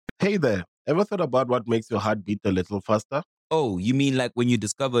Hey there, ever thought about what makes your heart beat a little faster? Oh, you mean like when you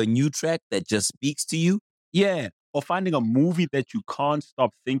discover a new track that just speaks to you? Yeah, or finding a movie that you can't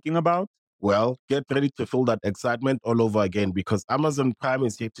stop thinking about. Well, get ready to feel that excitement all over again because Amazon Prime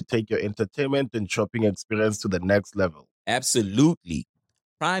is here to take your entertainment and shopping experience to the next level. Absolutely.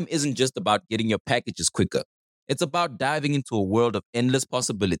 Prime isn't just about getting your packages quicker. It's about diving into a world of endless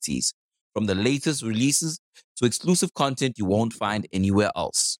possibilities, from the latest releases to exclusive content you won't find anywhere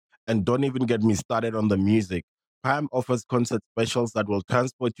else. And don't even get me started on the music. Prime offers concert specials that will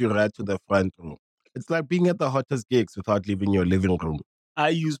transport you right to the front row. It's like being at the hottest gigs without leaving your living room. I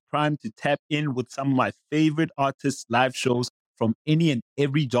use Prime to tap in with some of my favorite artists' live shows from any and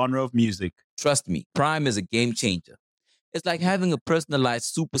every genre of music. Trust me, Prime is a game changer. It's like having a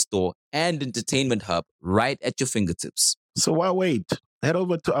personalized superstore and entertainment hub right at your fingertips. So why wait? Head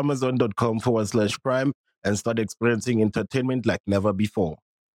over to amazon.com/prime and start experiencing entertainment like never before.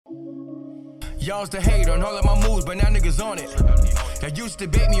 Y'all's the hate on all of my moves, but now niggas on it. Y'all used to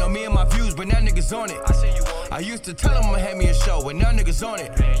bait me on me and my views, but now niggas on it. I used to tell them I'ma have me a show, but now niggas on it.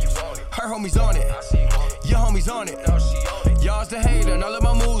 Her homies on it. Your homies on it. Y'all's the hate on all of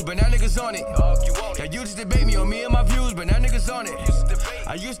my moves, but now niggas on it. Y'all used to bait me on me and my views, but now niggas on it.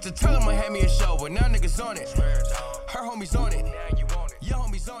 I used to tell them I'ma have me a show, but now niggas on it. Her homies on it. Your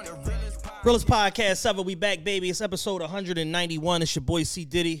homies on it. Realest Podcast 7, we back, baby. It's episode 191. It's your boy C.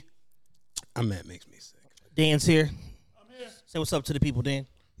 Diddy. I'm mad, makes me sick. Dan's here. I'm here. Say what's up to the people, Dan.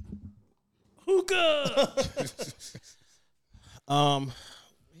 Hookah!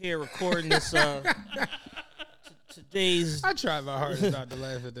 Here recording this today's I tried my hardest not to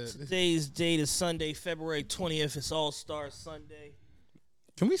laugh at that. Today's date is Sunday, February 20th. It's All-Star Sunday.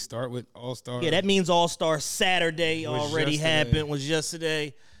 Can we start with All-Star? Yeah, that means All-Star Saturday already happened, was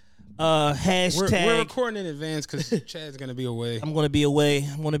yesterday. Hashtag. We're recording in advance because Chad's going to be away. I'm going to be away.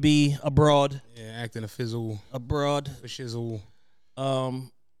 I'm going to be abroad. Yeah, acting a fizzle. Abroad. A shizzle.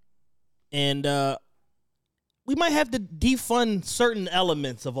 And we might have to defund certain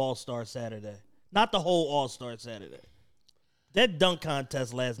elements of All-Star Saturday. Not the whole All-Star Saturday. That dunk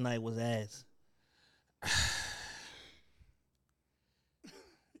contest last night was ass.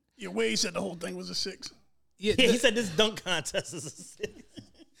 Yeah, Wade said the whole thing was a 6. Yeah, he said this dunk contest is a 6.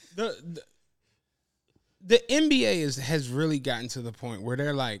 The NBA has really gotten to the point where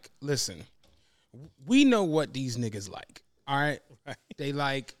they're like, listen, we know what these niggas like. All right? They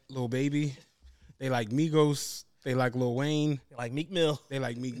like Lil Baby. They like Migos. They like Lil Wayne. They like Meek Mill. They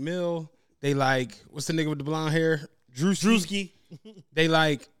like Meek Mill. They like, what's the nigga with the blonde hair? Drewski. They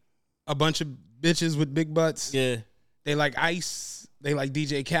like a bunch of bitches with big butts. Yeah. They like Ice. They like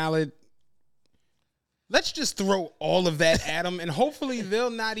DJ Khaled. Let's just throw all of that at them, and hopefully they'll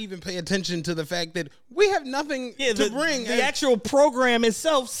not even pay attention to the fact that we have nothing to bring. The actual program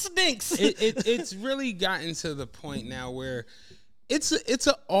itself stinks. It's really gotten to the point now where it's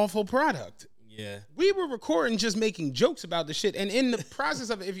an awful product. Yeah. We were recording just making jokes about the shit, and in the process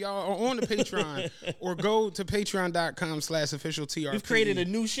of it, if y'all are on the Patreon or go to patreon.com/officialtrp. We've created a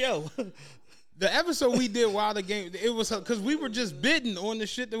new show. The episode we did while the game, it was because we were just bidding on the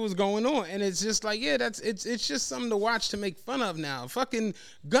shit that was going on, and it's just like, yeah, it's just something to watch to make fun of now. Fucking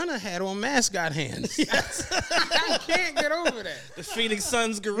Gunna had on mascot hands. Yes. I can't get over that. The Phoenix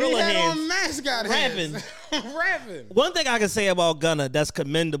Suns gorilla he had hands. on mascot hands. Rapping. One thing I can say about Gunna that's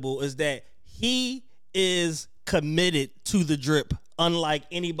commendable is that he is committed to the drip, unlike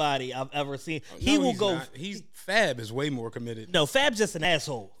anybody I've ever seen. He will go. Fab is way more committed. No, Fab's just an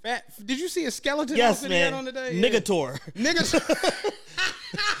asshole. Did you see a skeleton outfit he had on today? Niggator.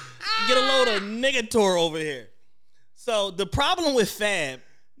 Get a load of Niggator over here. So the problem with Fab,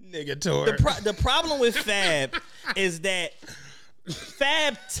 Niggator. The problem with Fab is that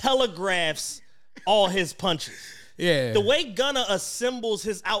Fab telegraphs all his punches. Yeah. The way Gunna assembles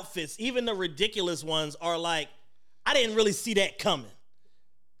his outfits, even the ridiculous ones, are like, I didn't really see that coming.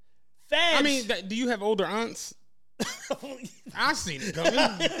 Fabs, I mean, do you have older aunts? I've seen it coming.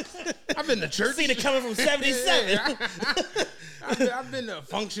 I've been to church. Seen it coming from 77. I've been to a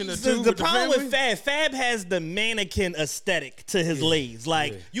function or two. The problem with Fab has the mannequin aesthetic to his legs.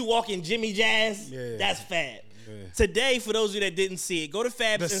 Like, you walk in Jimmy Jazz, that's Fab. Yeah. Today, for those of you that didn't see it, go to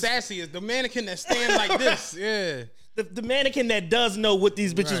Fab's. The sassiest, the mannequin that stand like this. Yeah. The mannequin that does know what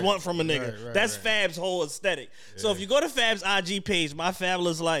these bitches want from a nigga. That's Fab's whole aesthetic. Yeah. So if you go to Fab's IG page, My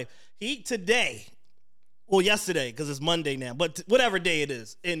Fabulous Life, yesterday, because it's Monday now, but whatever day it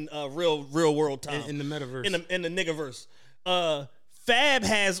is in real world time. In the metaverse. In the niggaverse. Fab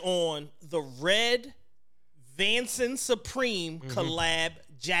has on the red Vanson Supreme collab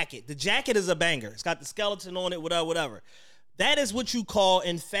jacket. The jacket is a banger. It's got the skeleton on it, whatever. That is what you call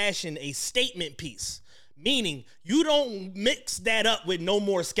in fashion a statement piece. Meaning, you don't mix that up with no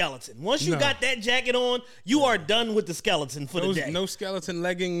more skeleton. Once you got that jacket on, you are done with the skeleton for the day. No skeleton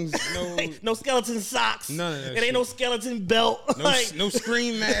leggings, no skeleton socks. None of that It shit. ain't no skeleton belt. No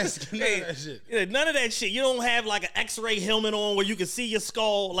screen mask. None of that shit. Yeah, none of that shit. You don't have like an X-ray helmet on where you can see your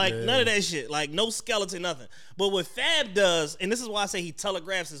skull. Like none of that shit. Like no skeleton, nothing. But what Fab does, and this is why I say he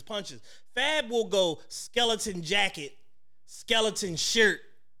telegraphs his punches. Fab will go skeleton jacket, skeleton shirt,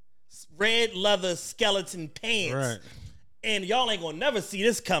 red leather skeleton pants. Right. And y'all ain't gonna never see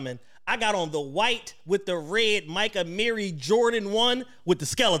this coming. I got on the white with the red Micah Mary Jordan 1 with the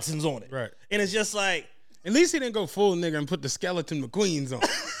skeletons on it. Right. And it's just like, At least he didn't go full nigga and put the skeleton McQueens on.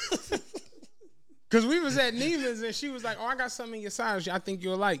 Because we was at Neiman's and she was like, oh, I got something in your size I think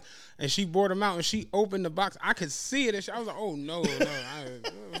you'll like. And she brought them out and she opened the box. I could see it. And I was like, oh, no. What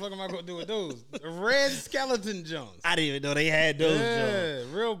the fuck am I going to do with those? The red skeleton Jones. I didn't even know they had those. Yeah,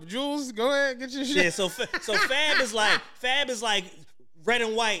 real Jules, go ahead, get your shit. Yeah, so Fab is like red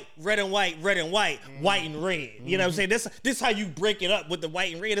and white, red and white, red and white, white and red. You know what I'm saying? This how you break it up with the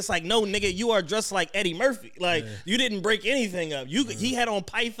white and red. It's like, no, nigga, you are dressed like Eddie Murphy. Like, you didn't break anything up. He had on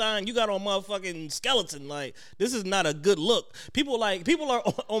Python, you got on motherfucking skeleton. Like, this is not a good look. People are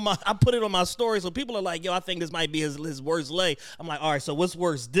on my, I put it on my story, so people are like, yo, I think this might be his worst leg. I'm like, all right, so what's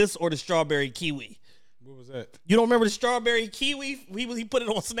worse, this or the strawberry kiwi? What was that? You don't remember the strawberry kiwi? He put it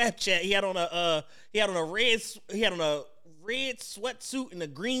on Snapchat. He had on a red sweatsuit and a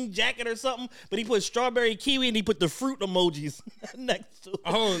green jacket or something, but he put strawberry kiwi and he put the fruit emojis next to it.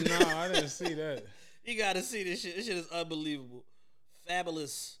 Oh, no, I didn't see that. You gotta see this shit. This shit is unbelievable.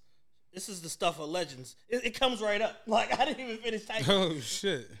 Fabulous. This is the stuff of legends. It comes right up. Like, I didn't even finish typing. Oh,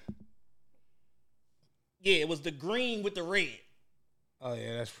 shit. Yeah, it was the green with the red. Oh,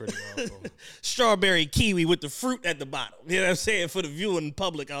 yeah, that's pretty awful. Strawberry kiwi with the fruit at the bottom. You know what I'm saying? For the viewing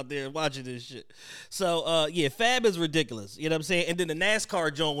public out there watching this shit. So, yeah, Fab is ridiculous. You know what I'm saying? And then the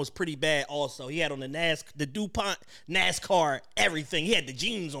NASCAR joint was pretty bad also. He had on the DuPont NASCAR everything. He had the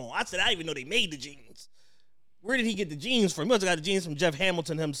jeans on. I said, I didn't even know they made the jeans. Where did he get the jeans from? He must have got the jeans from Jeff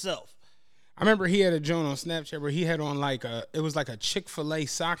Hamilton himself. I remember he had a joint on Snapchat where he had on it was like a Chick-fil-A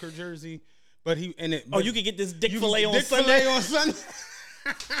soccer jersey, but you could get this Dick-fil-A on Sunday? on Sunday.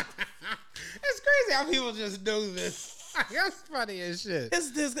 It's crazy how people just do this. That's funny as shit.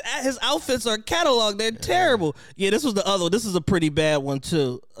 His outfits are cataloged. They're terrible. Yeah, this was the other one. This is a pretty bad one,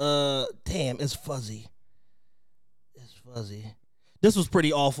 too. Damn, it's fuzzy. It's fuzzy. This was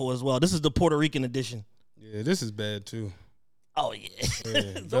pretty awful as well. This is the Puerto Rican edition. Yeah, this is bad, too. Oh,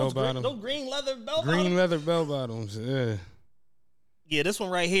 yeah. Bell bottom. Those green leather bell Green bottoms. leather bell bottoms, yeah. Yeah, this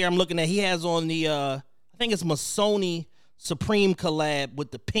one right here I'm looking at, he has on the, I think it's Masoni Supreme collab with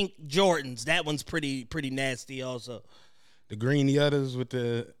the pink Jordans. That one's pretty nasty also. The green Yuttas with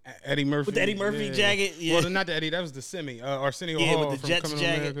the Eddie Murphy. With the Eddie Murphy jacket. Yeah. Well, not the Eddie. That was the Arsenio Hall with the from Jets Coming to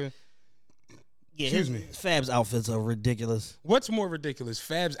jacket. America. Yeah, Excuse me. Fab's outfits are ridiculous. What's more ridiculous,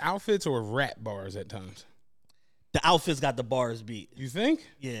 Fab's outfits or rap bars at times? The outfits got the bars beat. You think?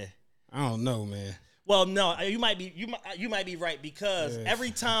 Yeah. I don't know, man. Well, no, you might be right because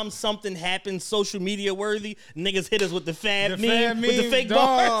every time something happens social media worthy, niggas hit us with the Fab meme with the fake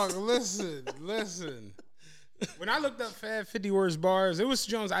bars. Listen. When I looked up Fab 50 words bars, it was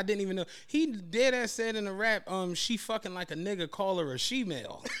Jones. I didn't even know. He dead ass said in the rap, she fucking like a nigga, call her a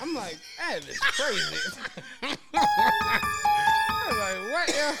she-male. I'm like, that is crazy. I'm like, what?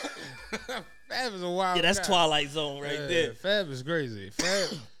 Yo? Fab is a wild Yeah, that's guy. Twilight Zone right there. Fab is crazy. Fab,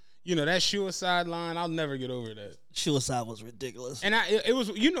 that suicide line, I'll never get over that. Suicide was ridiculous. And it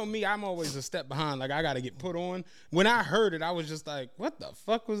was, me, I'm always a step behind. Like, I got to get put on. When I heard it, I was just like, what the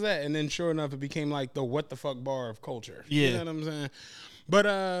fuck was that? And then sure enough, it became like the what the fuck bar of culture. Yeah. You know what I'm saying? But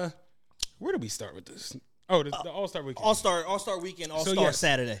where do we start with this? Oh, the All-Star Weekend. All-Star Weekend, All-Star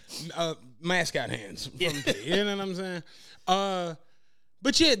Saturday. Mascot hands. You know what I'm saying?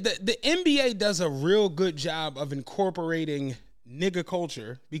 But yeah, the NBA does a real good job of incorporating nigga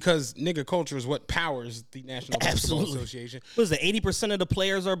culture because nigga culture is what powers the National Basketball Association. What is it? 80% of the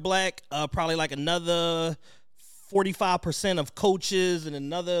players are black. Probably like another 45% of coaches and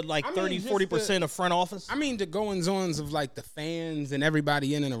another 40% of front office. I mean, the goings-ons of like the fans and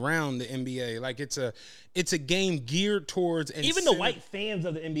everybody in and around the NBA. Like it's a game geared towards and even the white fans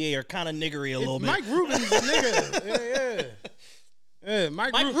of the NBA are kind of niggery a little bit. Mike Rubin's a nigga. Yeah,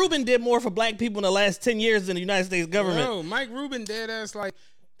 Mike Rubin did more for black people in the last 10 years than the United States government. No, Mike Rubin dead ass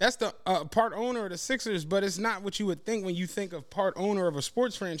that's the part owner of the Sixers, but it's not what you would think when you think of part owner of a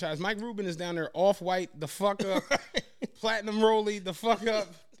sports franchise. Mike Rubin is down there off-white, the fuck up, platinum rollie, the fuck up.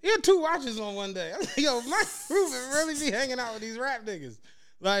 He had 2 watches on one day. I was like, yo, Mike Rubin really be hanging out with these rap niggas.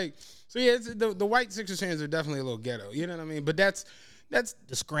 Like, so yeah, it's, the white Sixers fans are definitely a little ghetto. You know what I mean? But that's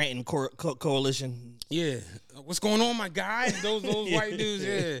the Scranton coalition. Yeah. What's going on, my guy? Those white dudes,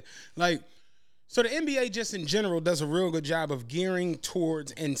 yeah. Like, so the NBA just in general does a real good job of gearing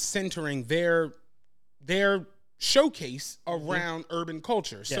towards and centering their showcase around urban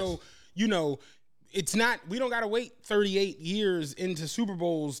culture. Yes. So, you know, it's not, we don't got to wait 38 years into Super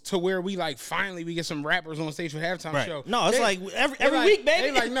Bowls to where we like finally we get some rappers on stage for halftime show. No, it's like every week,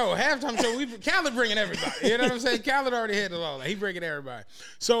 baby. They like, no, halftime show, Khaled bringing everybody. You know what I'm saying? Khaled already had it all. He bringing everybody.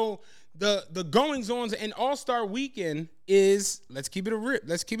 So the goings-ons and All-Star Weekend is, let's keep it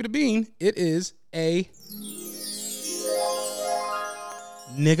a bean. It is a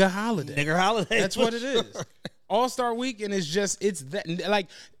nigga holiday. Nigga holiday. That's what it is. All-Star Weekend is just, it's that, like,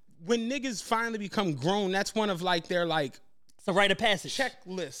 when niggas finally become grown, that's one of like their like it's a rite of passage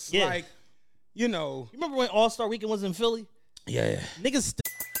checklists. Yeah. Like, you know, you remember when All-Star Weekend was in Philly? Yeah. Niggas.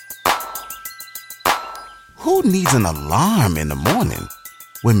 Who needs an alarm in the morning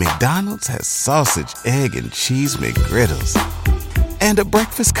when McDonald's has sausage, egg, and cheese McGriddles and a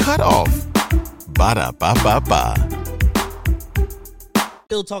breakfast cutoff? Ba-da-ba-ba-ba.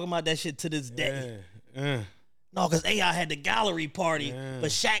 Still talking about that shit to this day. Yeah. No, because AI had the gallery party,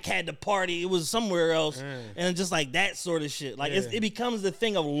 but Shaq had the party. It was somewhere else, and just like that sort of shit. Like it becomes the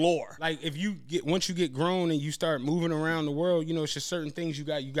thing of lore. Like if once you get grown and you start moving around the world, you know, it's just certain things you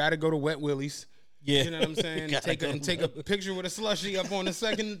got to go to Wet Willie's. Yeah, you know what I'm saying. take a picture with a slushie up on the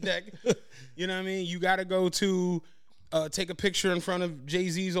second deck. You know what I mean. You got to go to take a picture in front of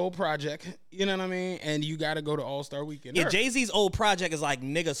Jay-Z's old project. You know what I mean. And you got to go to All-Star Weekend. Yeah, Jay-Z's old project is like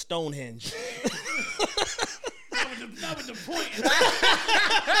nigga Stonehenge. That was the point.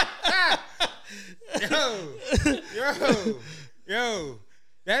 Yo,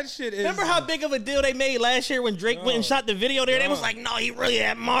 that shit is. Remember how big of a deal they made last year when Drake went and shot the video there? They was like, no, he really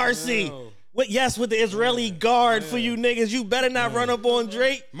had Marcy. With the Israeli guard for you niggas. You better not run up on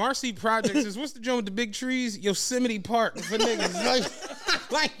Drake. Marcy Projects is, what's the joint with the big trees? Yosemite Park for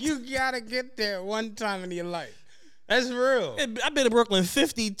niggas. Like you gotta get there one time in your life. That's real. I've been to Brooklyn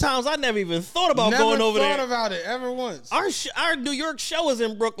 50 times. I never even thought about going over there. Never thought about it ever once. Our New York show is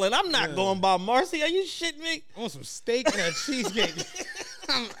in Brooklyn. I'm not going by Marcy. Are you shitting me? I want some steak and a cheesecake.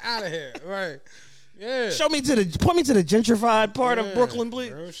 I'm out of here. Right. Yeah. Point me to the gentrified part of Brooklyn,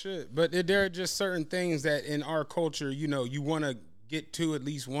 please. Real shit. But there are just certain things that in our culture, you know, you want to get to at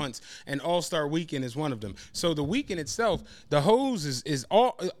least once, and All-Star Weekend is one of them. So the weekend itself, the hose is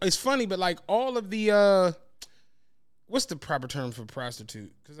all. It's funny, but like all of the what's the proper term for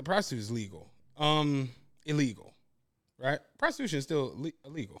prostitute? Because the prostitute is legal. Illegal, right? Prostitution is still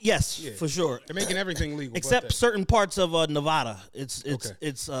illegal. Yes, for sure. They're making everything legal, except certain parts of Nevada. It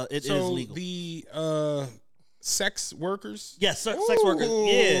is legal. The sex workers. Yes, sex workers.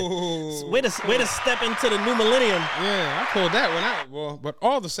 Yeah. Way to step into the new millennium. Yeah, I pulled that one out. Well, but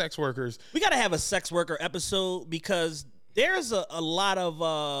all the sex workers. We gotta have a sex worker episode because there's a lot of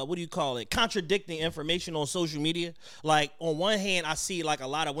contradicting information on social media. Like on one hand, I see like a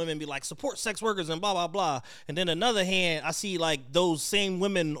lot of women be like support sex workers and blah blah blah, and then another hand, I see like those same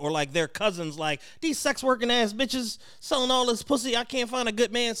women or like their cousins like these sex working ass bitches selling all this pussy. I can't find a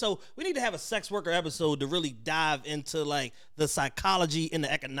good man. So we need to have a sex worker episode to really dive into like the psychology and the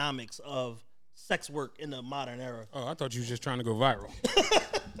economics of sex work in the modern era. Oh, I thought you was just trying to go viral.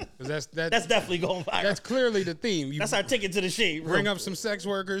 That's definitely going viral. That's clearly the theme. That's our ticket to the shade. Bring up some sex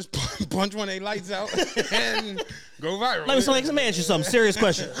workers, punch one of their lights out, and go viral. Let me ask you something. Serious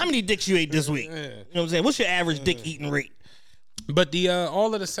question. How many dicks you ate this week? You know what I'm saying? What's your average dick eating rate? But the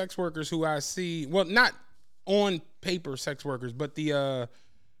all of the sex workers who I see, well, not on paper sex workers, but the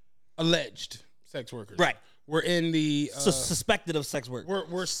alleged sex workers, right? We're in the suspected of sex work.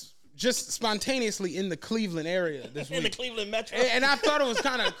 We're just spontaneously in the Cleveland area this week. In the Cleveland metro. And I thought it was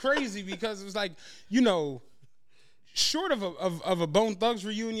kind of crazy because it was like, you know, short of a Bone Thugs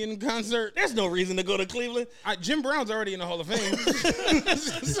reunion concert. There's no reason to go to Cleveland. Jim Brown's already in the Hall of Fame.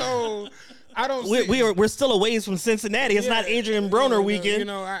 So I don't we're still a ways from Cincinnati. It's not Adrian Broner weekend. You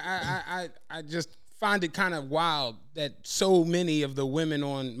know, I just find it kind of wild that so many of the women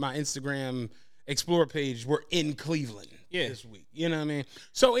on my Instagram Explore page were in Cleveland this week. You know what I mean?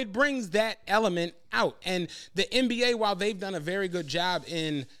 So it brings that element out. And the NBA, while they've done a very good job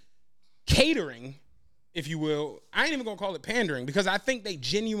in catering, if you will, I ain't even gonna call it pandering because I think they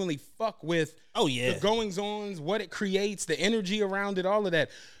genuinely fuck with the goings-ons, what it creates, the energy around it, all of that.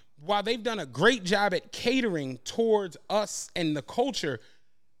 While they've done a great job at catering towards us and the culture,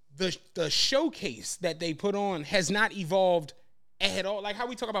 the showcase that they put on has not evolved at all. Like how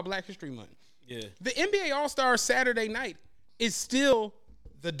we talk about Black History Month. Yeah. The NBA All-Star Saturday night is still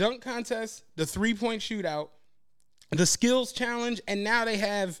the dunk contest, the 3-point shootout, the skills challenge, and now they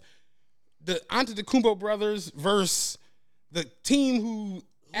have the Antetokounmpo brothers versus the team who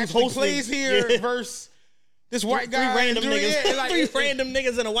actually plays here versus this white guy. Random niggas. Yeah, like, Three random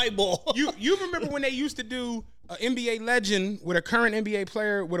niggas in a white ball. You remember when they used to do an NBA legend with a current NBA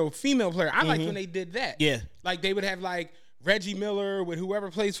player with a female player? I liked when they did that. Yeah. Like they would have like Reggie Miller with whoever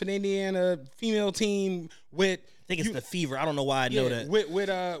plays for the Indiana female team with. I think it's the Fever. I don't know why I know that. With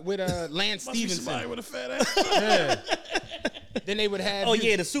Lance Must be Stevenson. somebody with a fat ass. Yeah. Then they would have. Oh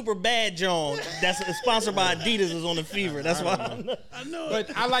yeah, the super bad John. That's sponsored by Adidas is on the Fever. That's why I know.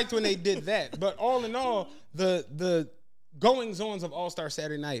 But I liked when they did that. But all in all, the goings-ons of All-Star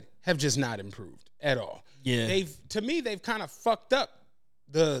Saturday Night have just not improved at all. Yeah. They've kind of fucked up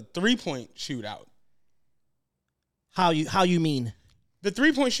the 3-point shootout. How you mean? The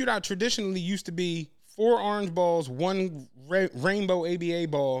 3-point shootout traditionally used to be 4 orange balls, 1 rainbow ABA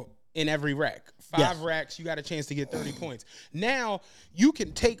ball in every rack. 5 racks, you got a chance to get 30 points. Now, you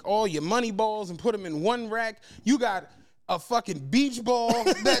can take all your money balls and put them in 1 rack. You got a fucking beach ball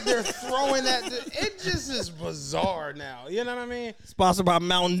that they're throwing at. It just is bizarre now. You know what I mean? Sponsored by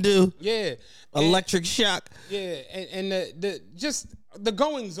Mountain Dew. Yeah. Electric Shock. Yeah, and the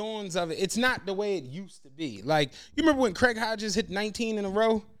goings-ons of it, it's not the way it used to be. Like, you remember when Craig Hodges hit 19 in a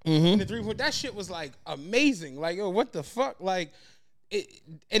row? In the 3-point? That shit was, like, amazing. Like, yo, what the fuck? Like,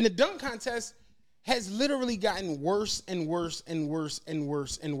 and the dunk contest has literally gotten worse and worse and worse and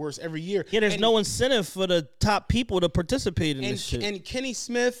worse and worse every year. Yeah, there's no incentive for the top people to participate in this shit. And Kenny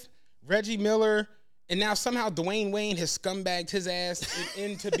Smith, Reggie Miller, and now somehow Dwayne Wayne has scumbagged his ass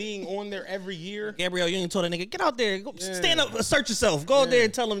into being on there every year. Gabrielle Union told that nigga, get out there, go, stand up, assert yourself, go out there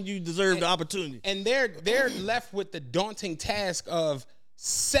and tell them you deserve the opportunity. And they're left with the daunting task of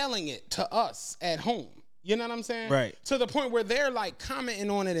selling it to us at home. You know what I'm saying? Right. To the point where they're like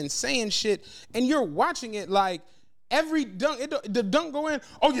commenting on it and saying shit, and you're watching it like every dunk, the dunk go in.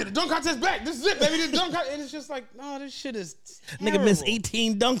 Oh yeah, the dunk contest back. This is it, baby. The dunk contest, and it's just like, no, this shit is terrible. Nigga missed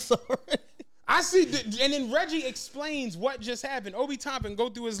 18 dunks already. I see, and then Reggie explains what just happened. Obi Toppin go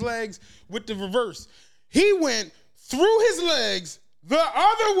through his legs with the reverse. He went through his legs the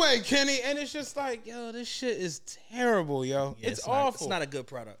other way, Kenny, and it's just like, yo, this shit is terrible, yo. Yeah, it's awful. It's not a good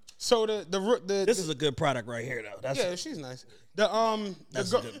product. So this is a good product right here, though. Yeah, she's nice. That's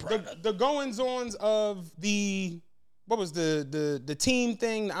a good product. The goings-ons of what was the team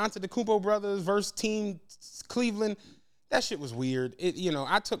thing, the Antetokounmpo brothers versus Team Cleveland. That shit was weird.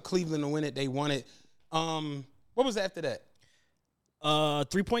 I took Cleveland to win it. They won it. What was after that?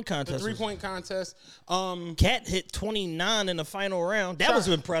 3-point contest. The 3-point contest. Cat hit 29 in the final round. That was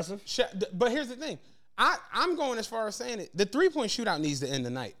impressive. But here's the thing. I'm going as far as saying it. The 3-point shootout needs to end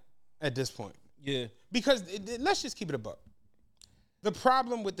the night at this point. Yeah. Because let's just keep it a buck. The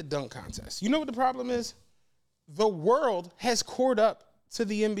problem with the dunk contest. You know what the problem is? The world has caught up to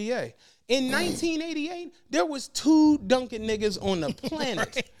the NBA. In 1988, there was 2 dunking niggas on the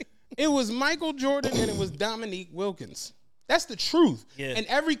planet. Right. It was Michael Jordan and it was Dominique Wilkins. That's the truth. Yeah. And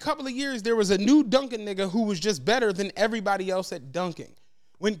every couple of years, there was a new dunking nigga who was just better than everybody else at dunking.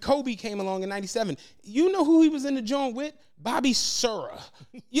 When Kobe came along in 97, you know who he was in the joint with? Bobby Sura.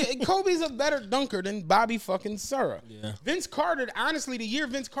 Yeah, Kobe's a better dunker than Bobby fucking Sura. Yeah. Vince Carter, honestly, the year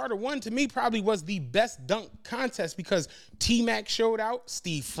Vince Carter won, to me, probably was the best dunk contest because T-Mac showed out,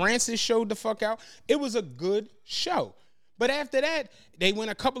 Steve Francis showed the fuck out. It was a good show. But after that, they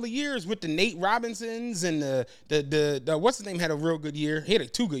went a couple of years with the Nate Robinsons and the what's his name had a real good year. He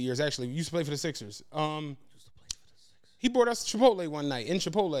had 2 good years, actually. He used to play for the Sixers. He brought us Chipotle one night in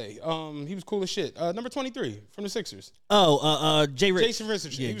Chipotle. He was cool as shit. Number 23 from the Sixers. Oh, Jay Rich. Jason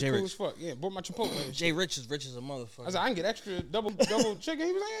Richardson. Yeah, he was Jay cool Rich. as fuck. Yeah, brought my Chipotle. Jay Rich is rich as a motherfucker. I was like, I can get extra double chicken.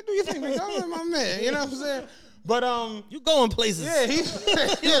 He was like, yeah, do your thing, man. I'm my man. You know what I'm saying? But you going places. Yeah,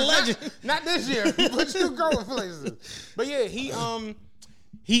 you're a legend. Not this year, but you going places. But yeah,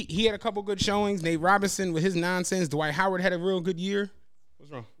 he had a couple good showings. Nate Robinson with his nonsense. Dwight Howard had a real good year.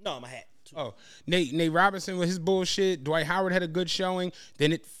 What's wrong? No, my hat. Oh, Nate Robinson with his bullshit. Dwight Howard had a good showing.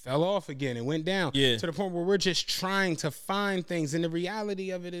 Then it fell off again. It went down to the point where we're just trying to find things. And the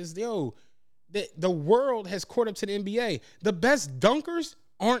reality of it is, the world has caught up to the NBA. The best dunkers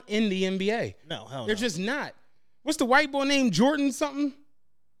aren't in the NBA. No, hell no. They're just not. What's the white boy named Jordan something?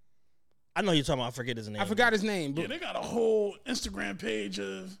 I know you're talking about. I forget his name. I forgot his name. Yeah, they got a whole Instagram page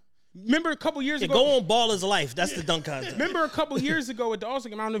of. Remember a couple years ago? Go on Baller's Life. That's the dunk contest. Remember a couple years ago at the All-Star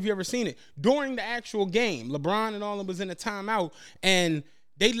game, I don't know if you ever seen it, during the actual game, LeBron and all of them was in a timeout, and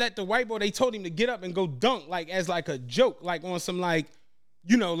they let the white boy, they told him to get up and go dunk, like, as like a joke, like on some, like,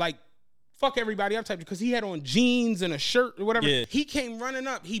 you know, like, fuck everybody up type, because he had on jeans and a shirt or whatever. Yeah. He came running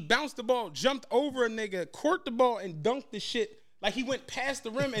up, he bounced the ball, jumped over a nigga, caught the ball, and dunked the shit. Like, he went past the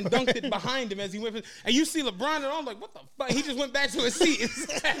rim and dunked it behind him as he went. And you see LeBron, and I'm like, what the fuck? He just went back to his seat.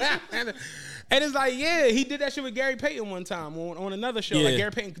 And it's like, yeah, he did that shit with Gary Payton one time on another show. Yeah. Like, Gary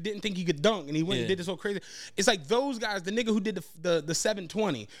Payton didn't think he could dunk, and he went and did this whole crazy. It's like those guys, the nigga who did the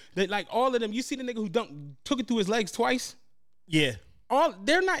 720, that, like, all of them, you see the nigga who took it through his legs twice? Yeah.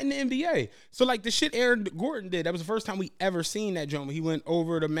 They're not in the NBA. So, like, the shit Aaron Gordon did, that was the first time we ever seen that joint. He went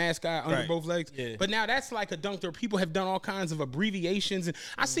over the Mascot under both legs. Yeah. But now that's like a dunk where people have done all kinds of abbreviations. And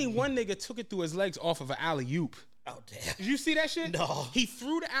I seen one nigga took it through his legs off of an alley-oop. Oh, damn. Did you see that shit? No. He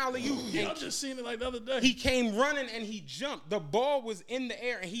threw the alley-oop. Yeah, I just seen it like the other day. He came running and he jumped. The ball was in the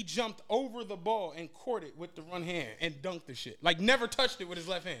air and he jumped over the ball and caught it with the one hand and dunked the shit. Like, never touched it with his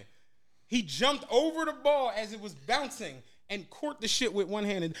left hand. He jumped over the ball as it was bouncing and caught the shit with one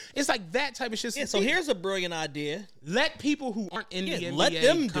hand. It's like that type of shit. Yeah, so here's a brilliant idea. Let people who aren't in the NBA let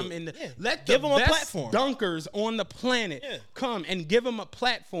them come do in. it. Yeah. Let Give the them a best platform. dunkers on the planet come and give them a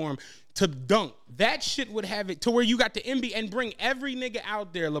platform to dunk. That shit would have it to where you got the NBA and bring every nigga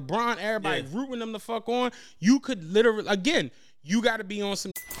out there, LeBron, everybody rooting them the fuck on. You could literally, again, you got to be on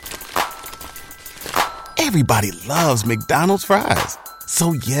some. Everybody loves McDonald's fries.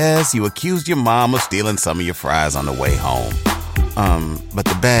 So yes, you accused your mom of stealing some of your fries on the way home. But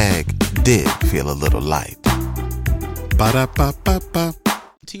the bag did feel a little light. Ba-da-ba-ba-ba.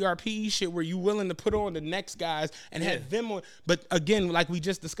 TRP shit where you willing to put on the next guys and have them on. But again, like we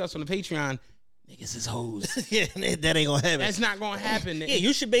just discussed on the Patreon, niggas is hoes. Yeah, that ain't gonna happen. That's not gonna happen. Yeah,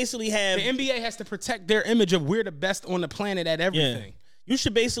 you should basically have the NBA has to protect their image of we're the best on the planet at everything. You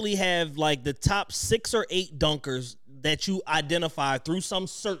should basically have like the top 6 or 8 dunkers that you identify through some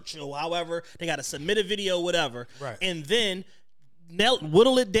search or however they got to submit a video, whatever, right? And then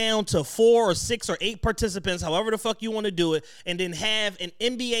whittle it down to 4 or 6 or 8 participants, however the fuck you want to do it, and then have an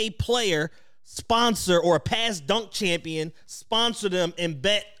NBA player sponsor or a past dunk champion sponsor them and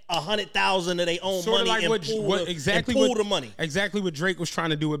bet 100,000 of their own Sort money of like and pool the money. Exactly what Drake was trying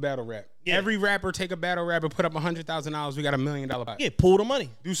to do with battle rap. Yeah. Every rapper take a battle rapper, put up $100,000. We got $1 million buy. Yeah, pool the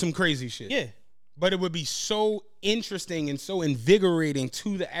money. Do some crazy shit. Yeah. But it would be so interesting and so invigorating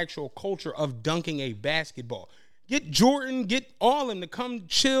to the actual culture of dunking a basketball. Get Jordan, get all of them to come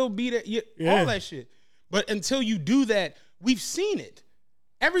chill, beat it, all that shit. But until you do that, we've seen it.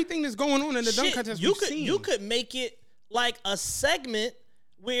 Everything that's going on in the dunk contest, you could make it like a segment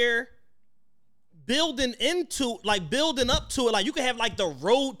where building up to it, like you could have like the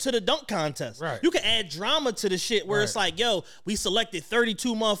road to the dunk contest. Right. You could add drama to the shit where it's like, yo, we selected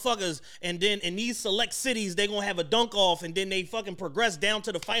 32 motherfuckers, and then in these select cities, they gonna have a dunk off, and then they fucking progress down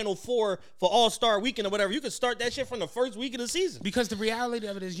to the final 4 for All-Star Weekend or whatever. You could start that shit from the first week of the season. Because the reality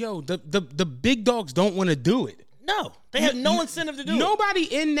of it is, the big dogs don't want to do it. No, they have no incentive to do it. Nobody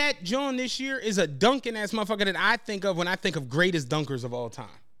in that joint this year is a dunking ass motherfucker that I think of when I think of greatest dunkers of all time.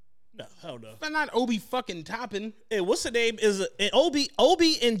 No, hell no. But not Obi fucking Toppin. Hey, what's the name? Obi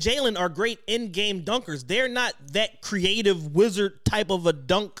and Jalen are great in-game dunkers. They're not that creative wizard type of a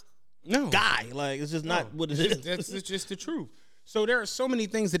dunk guy. Like, it's just not what it is. That's just the truth. So there are so many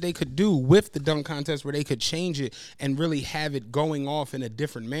things that they could do with the dunk contest where they could change it and really have it going off in a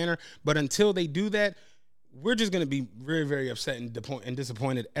different manner. But until they do that, we're just going to be very, very upset and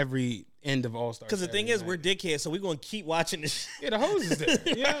disappointed every end of All-Star. Because the thing is, we're dickheads, so we're going to keep watching this shit. Yeah, the hose is there.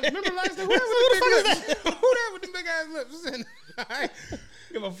 Yeah, remember last time? Who that with the big ass lips? I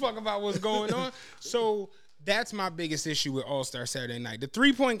give a fuck about what's going on. So that's my biggest issue with All-Star Saturday Night. The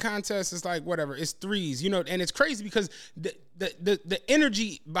 3-point contest is like, whatever, it's threes, and it's crazy because the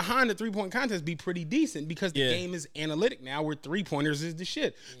energy behind the 3-point contest be pretty decent because the game is analytic now where 3-pointers is the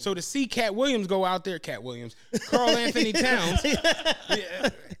shit. So to see Carl Anthony Towns,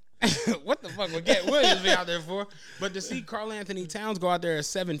 what the fuck would Cat Williams be out there for? But to see Carl Anthony Towns go out there at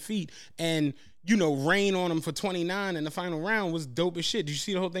 7 feet and, rain on him for 29 in the final round was dope as shit. Did you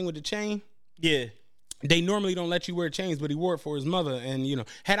see the whole thing with the chain? Yeah. They normally don't let you wear chains, but he wore it for his mother. And,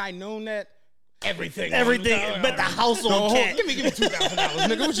 had I known that, everything. Bet the house on Cat. Give me $2,000,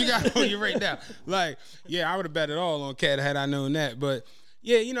 nigga. What you got on you right now? Like, yeah, I would have bet it all on Cat had I known that. But,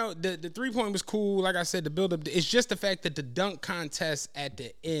 yeah, the 3-point was cool. Like I said, the build-up. It's just the fact that the dunk contest at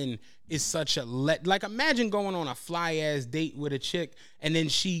the end is such a like, imagine going on a fly-ass date with a chick and then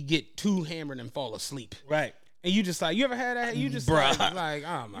she get too hammered and fall asleep. Right. And you just like, you ever had that? You just Bruh. like,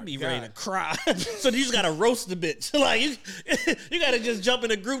 oh my Be God. ready to cry. So you just gotta roast the bitch. Like you gotta just jump in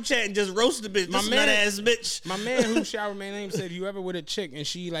a group chat and just roast the bitch. My This man- nut ass bitch. My man who showered my name said, you ever with a chick and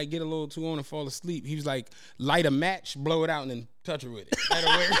she like get a little too on and fall asleep, he was like, light a match, blow it out, and then touch her with it.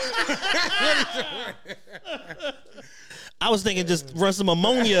 I was thinking just run some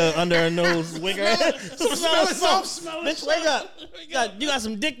ammonia under her nose, wake her. Smell it. Bitch, wake up. You got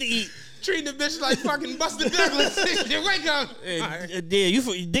some dick to eat. Treating the bitch like fucking Buster Douglas. Wake up. Yeah,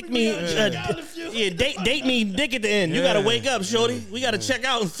 you dick me. Date me dick at the end. You gotta wake up, shorty. We gotta check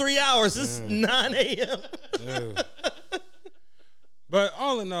out in 3 hours. It's 9 a.m. But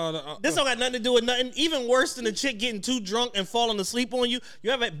all in all, This don't got nothing to do with nothing. Even worse than the chick getting too drunk and falling asleep on you.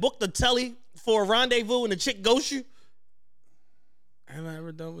 You ever booked a telly for a rendezvous and the chick ghosts you? have I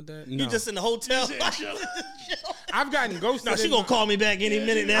ever done with that? You No. just in the hotel. I've gotten ghosted. No, she gonna call me back any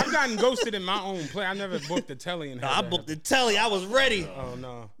minute now. I've gotten ghosted in my own play. I never booked a telly. And I booked the telly. I was ready. Oh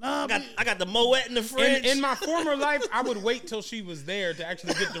no. I got the Moet in the fridge. In my former life, I would wait till she was there to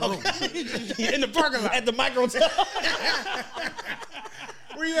actually get the room. In the parking lot. At the micro hotel.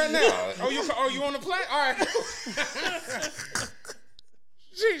 Where you at now? Oh, you on the plane? All right.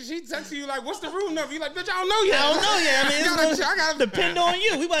 She texts you like, what's the room number? You like, bitch, I don't know yet. I don't know yet. I mean, I gotta depend on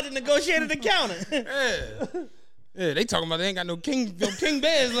you. We about to negotiate at the counter. Yeah, they talking about they ain't got no king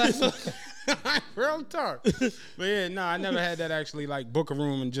beds left. Real talk. But yeah, no, I never had that actually like book a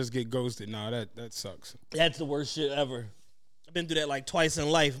room and just get ghosted. No, that sucks. That's the worst shit ever. I've been through that like twice in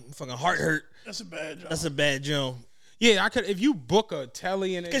life. Fucking heart hurt. That's a bad job. That's a bad job. Yeah, I could if you book a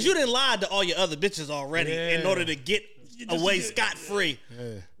telly and Because you didn't lie to all your other bitches already in order to get away scot-free.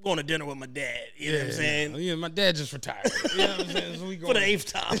 Yeah. Going to dinner with my dad. You know what I'm saying? Yeah, my dad just retired. You know what I'm saying? So we For the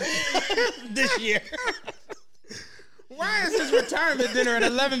 8th time this year. Why is his retirement dinner at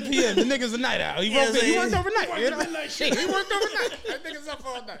 11 p.m.? The nigga's a night owl. He worked overnight. You know? He worked overnight. That nigga's up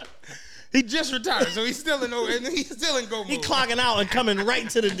all night. He just retired, so he's still in go mode. He clocking out and coming right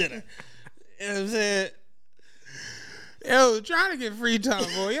to the dinner. You know what I'm saying? Yo, trying to get free time,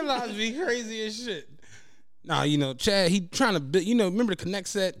 boy. Your lives be crazy as shit. Nah, Chad, he trying to, remember the Connect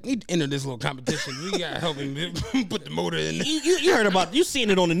set? He entered this little competition. We got to help him put the motor in. You heard about, you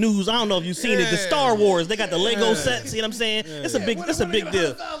seen it on the news. I don't know if you seen it. The Star Wars, they got the Lego sets. You know what I'm saying? It's a big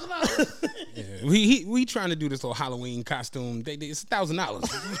deal. We trying to do this little Halloween costume. It's $1,000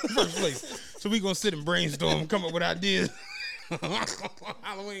 first place. So we gonna sit and brainstorm, come up with ideas.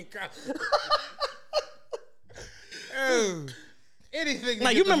 Halloween costume. Oh, anything.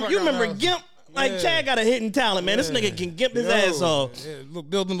 Like you remember Gimp? Like Chad got a hidden talent, man. This nigga can gimp his ass off. Yeah,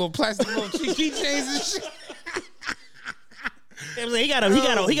 building little plastic little keychains and shit. You know what I'm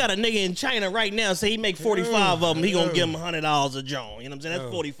saying? He got a nigga in China right now. Say he make 45 of them. He gonna give him $100 a joint. You know what I'm saying?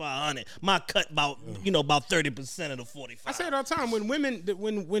 That's 4,500. My cut about 30% of the 45. I say it all the time. When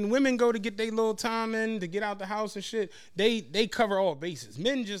women go to get their little time in to get out the house and shit, they cover all bases.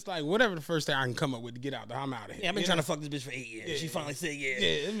 Men just like whatever the first thing I can come up with to get out there, I'm out of here. Yeah, I've been trying to fuck this bitch for 8 years. She finally said yeah.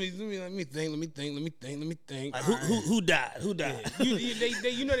 Yeah, let me think. Like, who died? Who died? Yeah.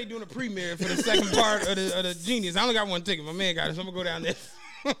 They doing a premiere for the second part of the Genius. I only got one ticket. My man got it, so I'm gonna go down there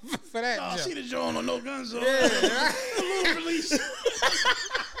for that. I see the joint on No Gun Zone. Yeah, A little release.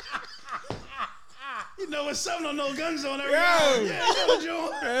 It's something on No Gun Zone every hour.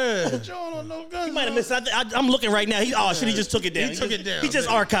 Yeah, the joint on No Gun Zone. You might have missed. I'm looking right now. He just took it down. He took it down. He just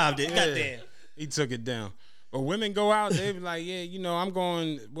archived it. Yeah. Goddamn. He took it down. But women go out, they be like, yeah, I'm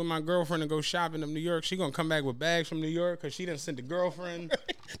going with my girlfriend to go shopping in New York. She gonna come back with bags from New York because she done sent the girlfriend.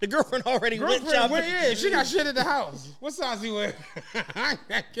 The girlfriend already went shopping. Yeah, she got shit at the house. What size he wear?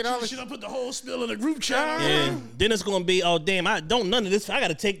 Get all She done put the whole spill in the group chat. Yeah. Then it's gonna be, oh damn, I don't none of this. I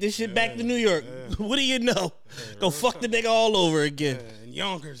gotta take this shit back to New York. What do you know? Go fuck the nigga all over again. in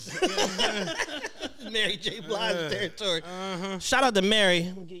Yonkers. Mary J. Blige territory. Shout out to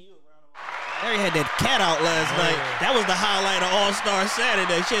Mary. Mary had that cat out last night. That was the highlight of All-Star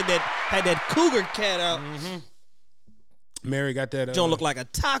Saturday. She had that cougar cat out. Mary got that. Don't look like a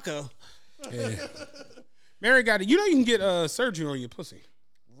taco. Yeah. Mary got it. You know you can get surgery on your pussy.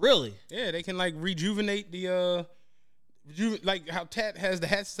 Really? Yeah, they can like rejuvenate the like how Tat has the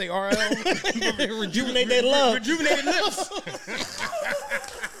hats say RL. Rejuvenate their love. Rejuvenated lips.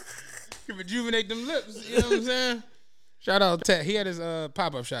 Can rejuvenate them lips. You know what I'm saying? Shout out Tat. He had his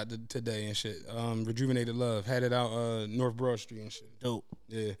pop-up shop today and shit. Rejuvenated Love. Had it out North Broad Street and shit. Dope.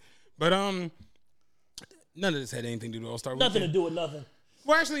 Yeah. But none of this had anything to do with All-Star Nothing Weekend. to do with nothing.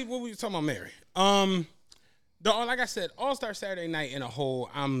 Well, actually, what we were talking about Mary. Like I said, All-Star Saturday night in a whole,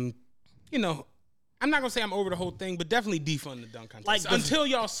 I'm not gonna say I'm over the whole thing, but definitely defund the dunk contest until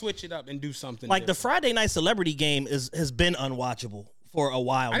y'all switch it up and do something. Like different. the Friday Night Celebrity Game has been unwatchable for a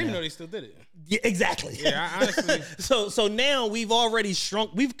while. I didn't now. know they still did it. Yeah, exactly. Yeah, I honestly. So now we've already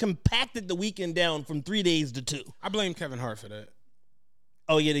shrunk. We've compacted the weekend down from 3 days to 2. I blame Kevin Hart for that.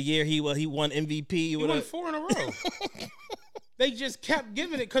 Oh yeah, the year he won MVP. He won 4 in a row. They just kept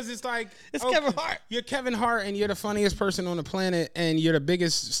giving it because it's like it's Kevin Hart. You're Kevin Hart and you're the funniest person on the planet and you're the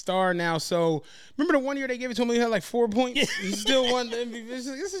biggest star now. So remember the one year they gave it to him, he had like 4 points. Yeah. He still won the MVP. This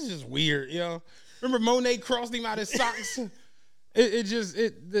is just weird, Remember Monet crossed him out his socks.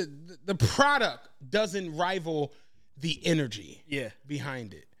 The product doesn't rival the energy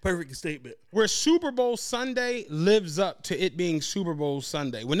behind it. Perfect statement. Where Super Bowl Sunday lives up to it being Super Bowl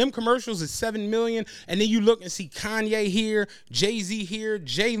Sunday. When them commercials is 7 million, and then you look and see Kanye here, Jay-Z here,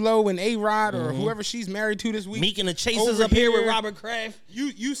 J-Lo and A-Rod or whoever she's married to this week. Meek and the Chasers up here with Robert Kraft.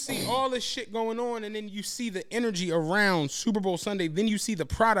 You see all this shit going on, and then you see the energy around Super Bowl Sunday. Then you see the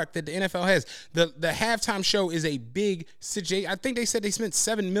product that the NFL has. The halftime show is a big situation. I think they said they spent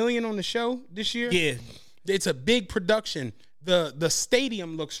 $7 million on the show this year. Yeah. It's a big production. The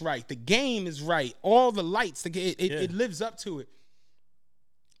stadium looks right. The game is right. All the lights, it lives up to it.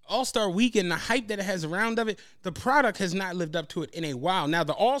 All-Star Weekend, the hype that it has around of it, the product has not lived up to it in a while. Now,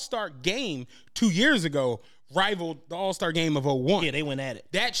 the All-Star Game 2 years ago rivaled the All-Star Game of 01. Yeah, they went at it.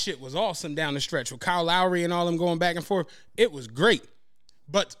 That shit was awesome down the stretch with Kyle Lowry and all them going back and forth. It was great.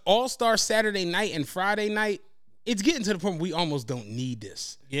 But All-Star Saturday night and Friday night, it's getting to the point where we almost don't need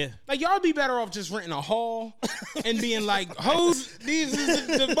this. Yeah. Like, y'all be better off just renting a hall and being like, hoes, these is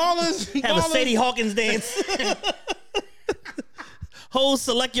the ballers. Have a Sadie Hawkins dance. Hoes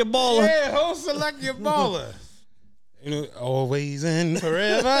select your baller. Yeah, hoes select your baller. Always and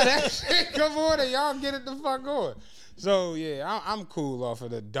forever. That shit, come on, and y'all get it the fuck on. So, yeah, I'm cool off of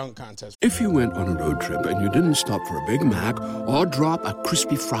the dunk contest. If you went on a road trip and you didn't stop for a Big Mac or drop a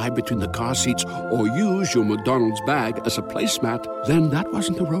crispy fry between the car seats or use your McDonald's bag as a placemat, then that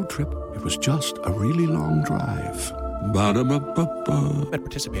wasn't a road trip. It was just a really long drive. Ba-da-ba-ba-ba. At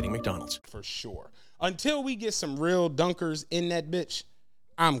participating McDonald's. For sure. Until we get some real dunkers in that bitch,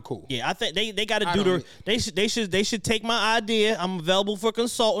 I'm cool. Yeah, I think they got to do they should take my idea. I'm available for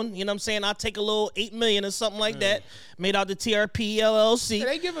consulting. You know what I'm saying? I'll take a little $8 million or something like that. Made out the TRP LLC. Yeah,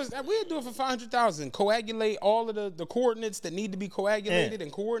 they give us. We'll do it for $500,000. Coagulate all of the coordinates that need to be coagulated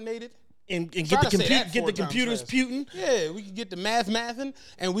and coordinated. And get the computers puting. Yeah, we can get the mathing,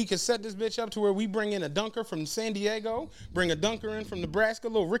 and we can set this bitch up to where we bring in a dunker from San Diego, bring a dunker in from Nebraska,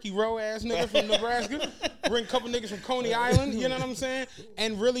 little Ricky Rowe ass nigga from Nebraska, bring a couple niggas from Coney Island, you know what I'm saying?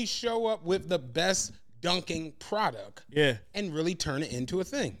 And really show up with the best dunking product. Yeah. And really turn it into a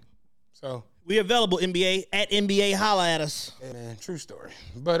thing. So we available, NBA. At NBA, holla at us. Hey man, true story.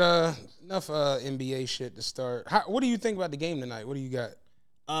 But enough NBA shit to start. What do you think about the game tonight? What do you got?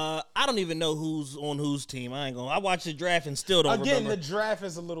 I don't even know who's on whose team. I watched the draft and still don't remember. The draft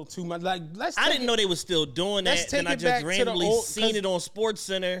is a little too much. Like, I didn't know they were still doing that. And I just randomly seen it on Sports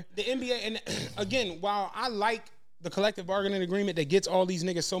Center. The NBA, and again, while I like the collective bargaining agreement that gets all these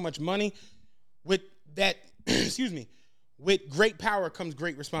niggas so much money, with that, with great power comes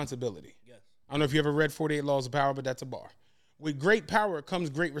great responsibility. Yes. I don't know if you ever read 48 Laws of Power, but that's a bar. With great power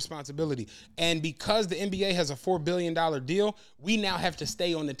comes great responsibility. And because the NBA has a $4 billion deal, we now have to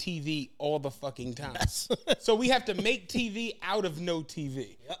stay on the TV all the fucking time. Yes. So we have to make TV out of no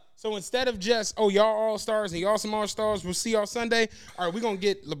TV. Yep. So instead of just, y'all all-stars and y'all some all-stars, we'll see y'all Sunday. All right, we're going to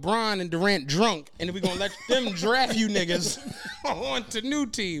get LeBron and Durant drunk, and then we're going to let them draft you niggas on to new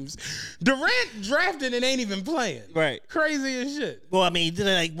teams. Durant drafted and ain't even playing. Right. Crazy as shit. Well, I mean,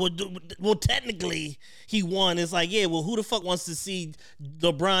 technically, he won. It's like, yeah, well, who the fuck wants to see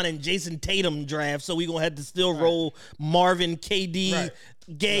LeBron and Jason Tatum draft? So we're going to have to still roll Marvin, KD,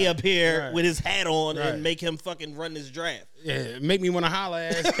 Gay up here with his hat on and make him fucking run this draft. Yeah, make me want to holler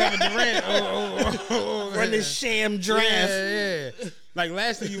at Kevin Durant. Run this sham draft. Yeah. Like,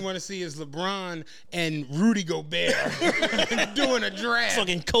 last thing you want to see is LeBron and Rudy Gobert doing a draft.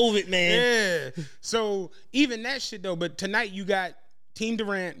 Fucking COVID, man. Yeah. So, even that shit, though. But tonight you got Team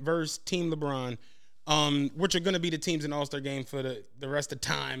Durant versus Team LeBron, which are going to be the teams in the All-Star game for the rest of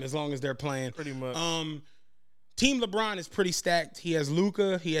time, as long as they're playing. Pretty much. Team LeBron is pretty stacked. He has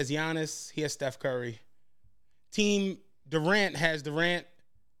Luka, he has Giannis, he has Steph Curry. Team Durant has Durant,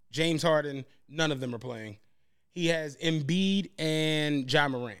 James Harden. None of them are playing. He has Embiid and Ja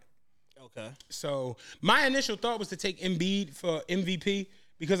Morant. Okay. So my initial thought was to take Embiid for MVP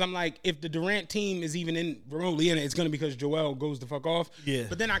because I'm like, if the Durant team is even remotely in it, it's going to be because Joel goes the fuck off. Yeah.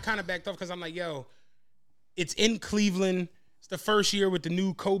 But then I kind of backed off because I'm like, yo, it's in Cleveland. It's the first year with the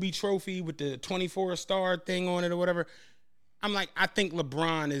new Kobe trophy with the 24-star thing on it or whatever. I'm like, I think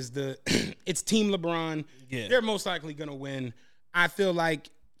LeBron is it's Team LeBron. Yeah. They're most likely going to win. I feel like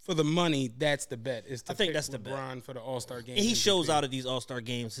for the money, that's the bet. Is to I think pick that's the LeBron bet for the All-Star game. And he shows out at these All-Star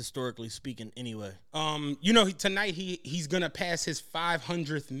games, historically speaking, anyway. Tonight he's going to pass his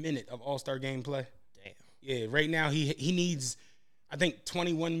 500th minute of All-Star game play. Damn. Yeah, right now he needs, I think,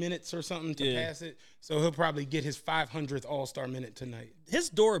 21 minutes or something to pass it. So he'll probably get his 500th All-Star minute tonight.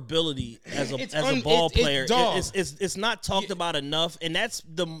 His durability as a ball player it's not talked about enough, and that's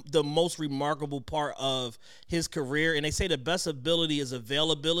the most remarkable part of his career. And they say the best ability is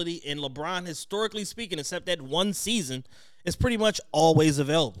availability, and LeBron, historically speaking, except that one season, is pretty much always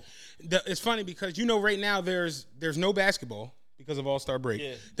available. It's funny because right now there's no basketball because of All-Star break.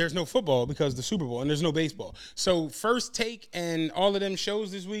 Yeah. There's no football because of the Super Bowl, and there's no baseball. So First Take and all of them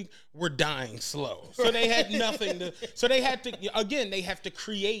shows this week were dying slow. So they had nothing to. So they had to they have to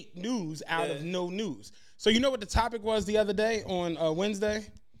create news out of no news. So you know what the topic was the other day on Wednesday?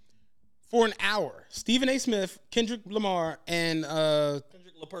 For an hour, Stephen A. Smith, Kendrick Lamar, and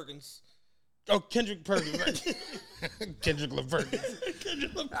Kendrick LaPerkins. Oh, Kendrick Perkins. Right? Kendrick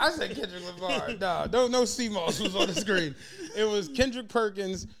LaPerkins. I said Kendrick Lamar. No C-Moss was on the screen. It was Kendrick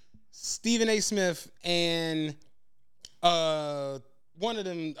Perkins, Stephen A. Smith, and one of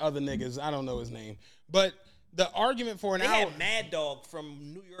them other niggas. I don't know his name. But the argument for an hour. They had Mad Dog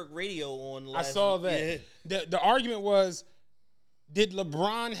from New York Radio on last I saw week. that. Yeah. The argument was, did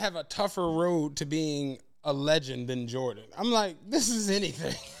LeBron have a tougher road to being a legend than Jordan? I'm like, this is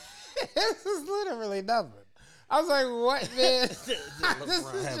anything. This is literally nothing. I was like, what, man? This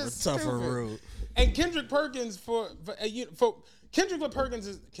is just tougher stupid. road. And Kendrick Perkins for Kendrick LaPerkins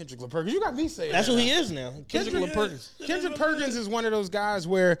is Kendrick LaPerkins. You got me saying That's that who now. he is now. Kendrick LaPerkins. Kendrick Perkins is one of those guys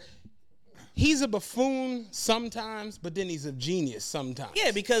where he's a buffoon sometimes, but then he's a genius sometimes. Yeah,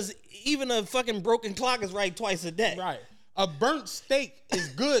 because even a fucking broken clock is right twice a day. Right. A burnt steak is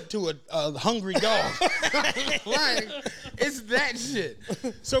good to a hungry dog. Like, it's that shit.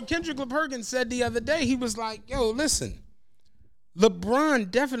 So Kendrick LaPerkins said the other day, he was like, yo, listen, LeBron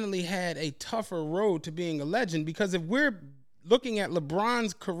definitely had a tougher road to being a legend, because if we're looking at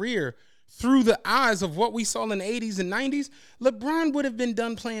LeBron's career through the eyes of what we saw in the 80s and 90s, LeBron would have been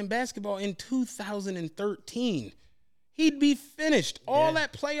done playing basketball in 2013. He'd be finished. All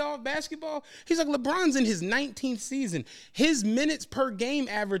that playoff basketball. He's like, LeBron's in his 19th season. His minutes per game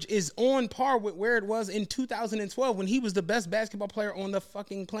average is on par with where it was in 2012 when he was the best basketball player on the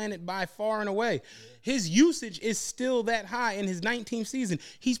fucking planet by far and away. Yeah. His usage is still that high in his 19th season.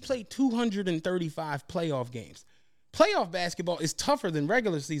 He's played 235 playoff games. Playoff basketball is tougher than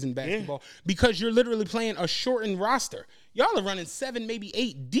regular season basketball because you're literally playing a shortened roster. Y'all are running 7, maybe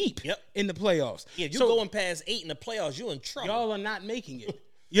 8 deep in the playoffs. Yeah, if you're going past 8 in the playoffs, you're in trouble. Y'all are not making it.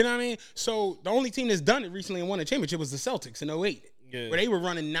 You know what I mean? So the only team that's done it recently and won a championship was the Celtics in 2008. Yeah. Where they were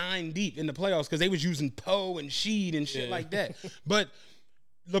running 9 deep in the playoffs because they was using Poe and Sheed and shit like that. But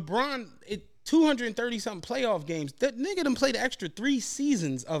LeBron, 230-something playoff games, that nigga done played the extra 3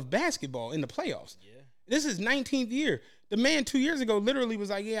 seasons of basketball in the playoffs. Yeah. This is 19th year. The man 2 years ago literally was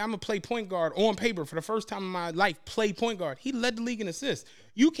like, yeah, I'm going to play point guard on paper for the first time in my life, play point guard. He led the league in assists.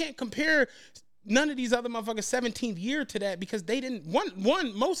 You can't compare none of these other motherfuckers 17th year to that because they didn't, most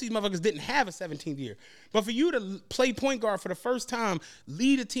of these motherfuckers didn't have a 17th year. But for you to play point guard for the first time,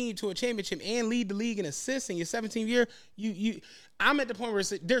 lead a team to a championship and lead the league in assists in your 17th year, I'm at the point where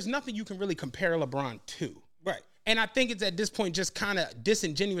there's nothing you can really compare LeBron to. Right. And I think it's at this point just kind of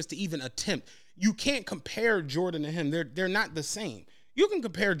disingenuous to even attempt. You can't compare Jordan to him. They're not the same. You can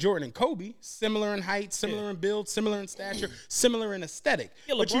compare Jordan and Kobe, similar in height, similar in build, similar in stature, similar in aesthetic.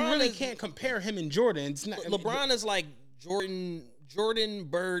 Yeah, but you really can't compare him and Jordan. It's not, LeBron is like Jordan,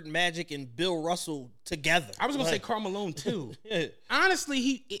 Bird, Magic, and Bill Russell together. I was going to say Karl Malone, too.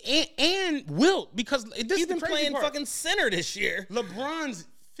 Honestly, and Wilt, because he's been playing fucking center this year. LeBron's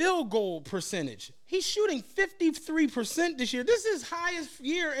field goal percentage. He's shooting 53% this year. This is his highest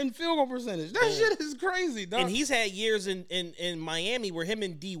year in field goal percentage. That shit is crazy, dog. And he's had years in Miami where him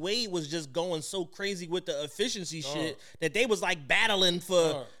and D Wade was just going so crazy with the efficiency shit that they was like battling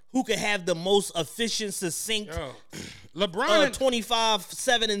for who could have the most efficient, succinct LeBron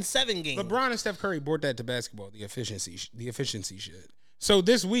 25-7-7 game. LeBron and Steph Curry brought that to basketball, the efficiency shit. So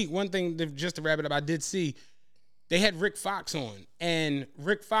this week, one thing, just to wrap it up, I did see they had Rick Fox on, and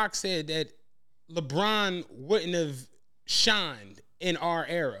Rick Fox said that LeBron wouldn't have shined in our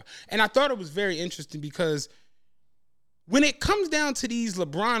era. And I thought it was very interesting because when it comes down to these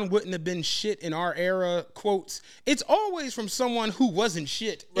LeBron wouldn't have been shit in our era quotes, it's always from someone who wasn't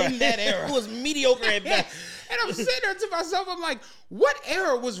shit in that era. Who was mediocre at best. And I'm sitting there to myself, I'm like, what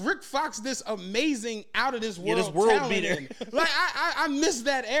era was Rick Fox this amazing, out of this world, talent beater. in? Like, I miss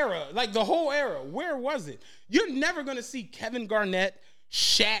that era. Like, the whole era. Where was it? You're never going to see Kevin Garnett,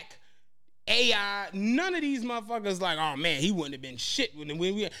 Shaq, AI, none of these motherfuckers like, oh man, he wouldn't have been shit when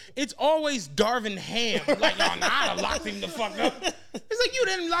we. It's always Darvin Ham. Like, oh, nah, I'd have locked him the fuck up. It's like, you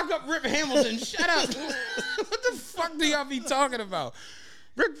didn't lock up Rip Hamilton. Shut up. What the fuck do y'all be talking about?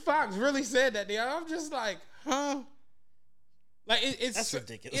 Rick Fox really said that. I'm just like, huh? Like, That's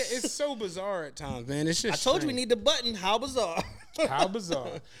ridiculous. It's so bizarre at times, man. It's just. I told you we strange. need the button. How bizarre. How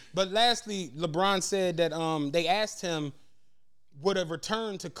bizarre. But lastly, LeBron said that they asked him, would a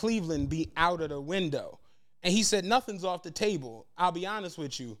return to Cleveland be out of the window? And he said, nothing's off the table. I'll be honest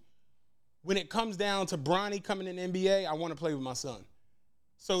with you. When it comes down to Bronny coming in the NBA, I want to play with my son.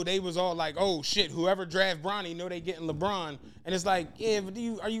 So they was all like, oh, shit, whoever draft Bronny know they getting LeBron. And it's like, yeah, but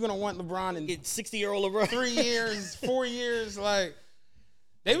are you going to want LeBron in Get 60-year-old LeBron. 3 years, 4 years? Like,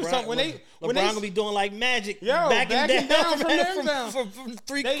 they was talking, LeBron gonna be doing like Magic, backing down from the inbound. from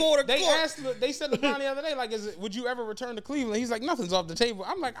three-quarter They court. they said LeBron the other day, like, would you ever return to Cleveland? He's like, nothing's off the table.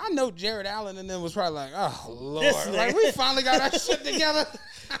 I'm like, I know Jared Allen, and then was probably like, oh Lord, This like nigga. we finally got our shit together.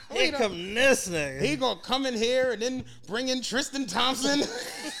 Here come this nigga. He gonna come in here and then bring in Tristan Thompson.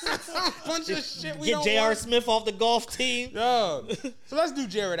 A bunch of shit we Get don't J.R. want. Smith off the golf team. Dog. So let's do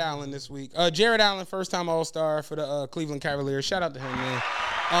Jared Allen this week. Jared Allen, first-time All-Star for the Cleveland Cavaliers. Shout out to him, man.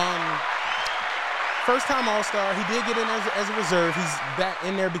 First-time All-Star. He did get in as a reserve. He's back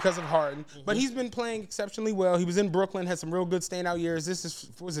in there because of Harden. But he's been playing exceptionally well. He was in Brooklyn, had some real good standout years.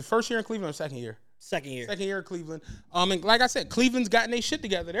 Was it first year in Cleveland or second year? Second year. Second year in Cleveland. And like I said, Cleveland's gotten their shit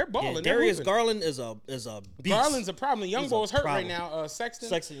together. They're balling. Yeah, They're Darius moving. Garland is a beast. Garland's a problem. Young He's boy's a hurt right problem. now, Sexton.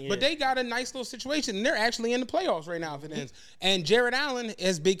 Sexton, yeah. But they got a nice little situation, and they're actually in the playoffs right now if it ends. And Jared Allen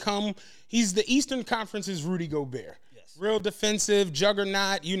has become, he's the Eastern Conference's Rudy Gobert. Yes. Real defensive,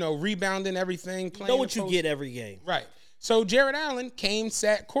 juggernaut, rebounding everything. You know what you get every game. Right. So Jared Allen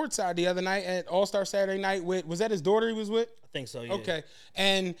sat courtside the other night at All-Star Saturday night was that his daughter he was with? I think so, yeah. Okay.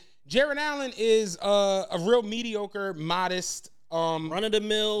 And Jared Allen is a real mediocre, modest,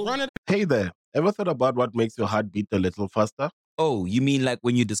 run-of-the-mill. Hey there, ever thought about what makes your heart beat a little faster? Oh, you mean like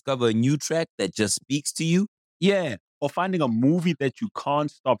when you discover a new track that just speaks to you? Yeah, or finding a movie that you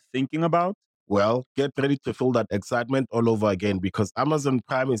can't stop thinking about. Well, get ready to feel that excitement all over again because Amazon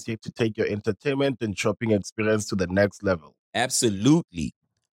Prime is here to take your entertainment and shopping experience to the next level. Absolutely.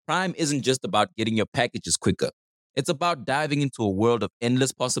 Prime isn't just about getting your packages quicker. It's about diving into a world of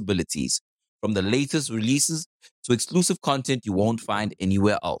endless possibilities, from the latest releases to exclusive content you won't find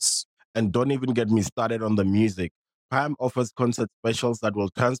anywhere else. And don't even get me started on the music. Prime offers concert specials that will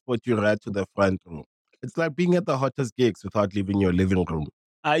transport you right to the front row. It's like being at the hottest gigs without leaving your living room.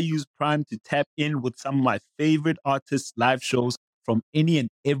 I use Prime to tap in with some of my favorite artists' live shows from any and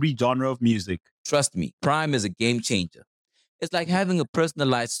every genre of music. Trust me, Prime is a game changer. It's like having a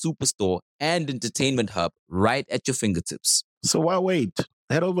personalized superstore and entertainment hub right at your fingertips. So why wait?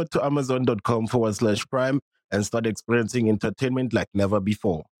 Head over to amazon.com/prime and start experiencing entertainment like never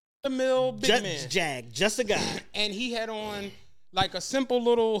before. the mill big man. Just a guy. And he had on like a simple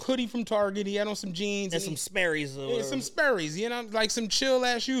little hoodie from Target. He had on some jeans. And some Sperry's. Yeah, some Sperry's, like some chill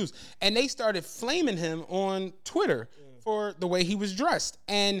ass shoes. And they started flaming him on Twitter for the way he was dressed.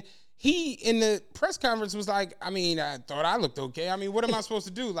 And he, in the press conference, was like, I thought I looked okay. What am I supposed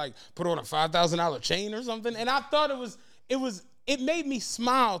to do? Like, put on a $5,000 chain or something? And I thought it made me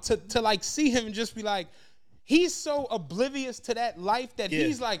smile to like see him and just be like, he's so oblivious to that life that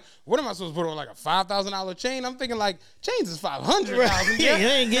he's like, what am I supposed to put on, like a $5,000 chain? I'm thinking like, chains is $500,000. Right. Yeah, you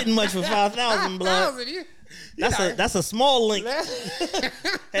ain't getting much for 5,000, blood. That's a small link.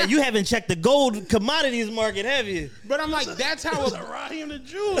 Hey, you haven't checked the gold commodities market, have you? But I'm like, that's how it's Raheem the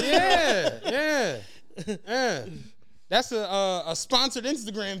Jew. Yeah. That's a sponsored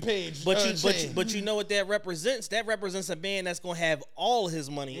Instagram page. But you know what that represents? That represents a man that's gonna have all his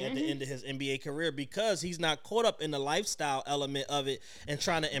money at the end of his NBA career because he's not caught up in the lifestyle element of it and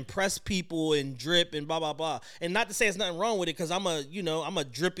trying to impress people and drip and blah blah blah. And not to say there's nothing wrong with it because I'm a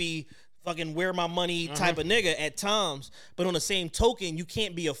drippy fucking wear my money type of nigga at times. But on the same token, you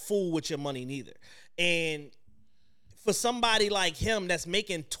can't be a fool with your money neither. And for somebody like him that's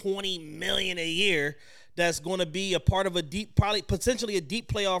making $20 million a year, that's going to be a part of a deep, probably potentially a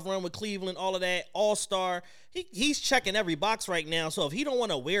deep playoff run with Cleveland, all of that, all-star. He's checking every box right now. So if he don't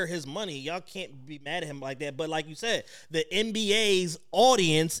want to wear his money, y'all can't be mad at him like that. But like you said, the NBA's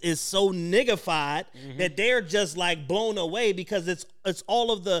audience is so niggified that they're just like blown away because it's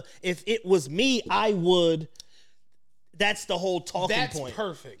all of the, if it was me, I would. That's the whole talking point. That's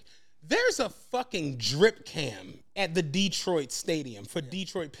perfect. There's a fucking drip cam at the Detroit Stadium for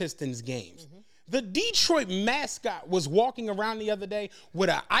Detroit Pistons games. The Detroit mascot was walking around the other day with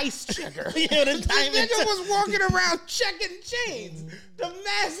an ice checker. Yeah, this nigga was walking around checking chains. The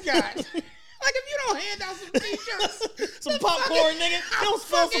mascot. Like, if you don't hand out some t-shirts, some popcorn, nigga. You don't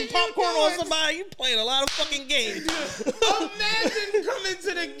spill some popcorn on somebody. You playing a lot of fucking games. Imagine coming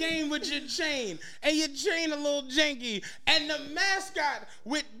to the game with your chain, and your chain a little janky, and the mascot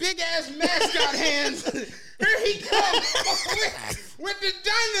with big-ass mascot hands. Here he comes with the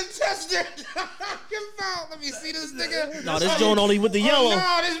diamond tester. Let me see this nigga. No, this joint only with the yellow.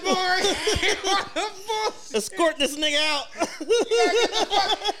 No, this boy. Escort this nigga out.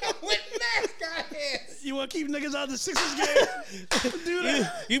 With mascot hands. You want to keep niggas out of the Sixers game? Do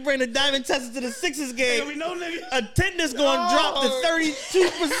that. You bring the diamond tester to the Sixers game. We know, nigga. Attendance going to drop to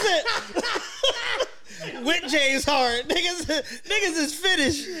 32%. With James Harden. Niggas is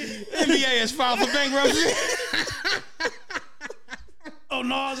finished. NBA has filed for bankruptcy. Oh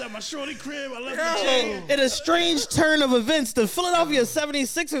no, I was at my shorty crib. I left my chain. In a strange turn of events, the Philadelphia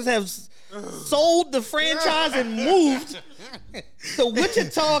 76ers have sold the franchise and moved to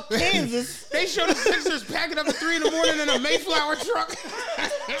Wichita, Kansas. They show the Sixers packing up at 3 in the morning in a Mayflower truck.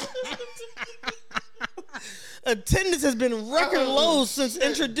 Attendance has been record low since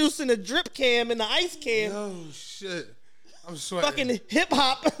introducing the drip cam and the ice cam. Oh shit. I'm sweating. Fucking hip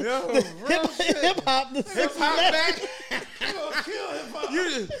hop. Hip hop back.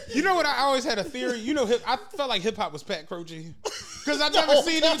 You know what? I always had a theory. I felt like hip hop was Pat Croce because I never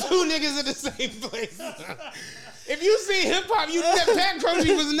seen them two niggas in the same place. If you see hip hop, Pat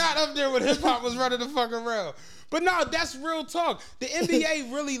Croce was not up there when hip hop was running the fuck around. But no, that's real talk. The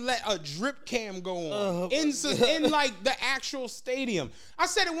NBA really let a drip cam go on in like the actual stadium. I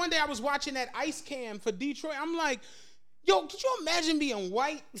said it one day. I was watching that ice cam for Detroit. I'm like, yo, could you imagine being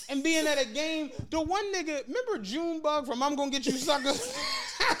white and being at a game? The one nigga, remember Junebug from I'm Gonna Get You Suckers?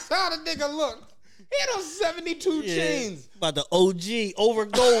 That's how the nigga looked. He had those 72 chains. About the OG, over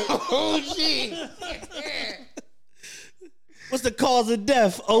gold. OG. What's the cause of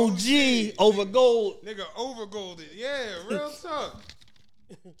death? OG, over gold. Nigga over golded. Yeah, real talk.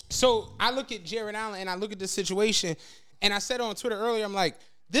 So I look at Jared Allen and I look at this situation and I said on Twitter earlier, I'm like,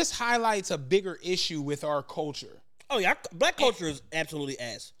 this highlights a bigger issue with our culture. Oh yeah, black culture is absolutely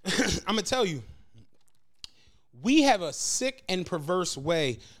ass. I'm gonna tell you, we have a sick and perverse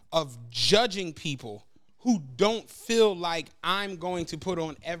way of judging people who don't feel like I'm going to put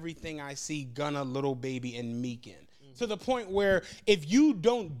on everything I see Gunna, Lil Baby, and Meek in. To the point where if you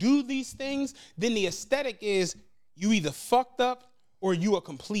don't do these things, then the aesthetic is you either fucked up or you a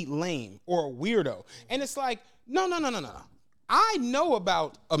complete lame or a weirdo. And it's like, no. I know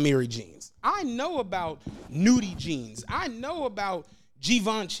about Amiri jeans. I know about nudie jeans. I know about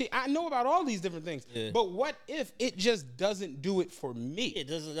Givenchy. I know about all these different things. Yeah. But what if it just doesn't do it for me? It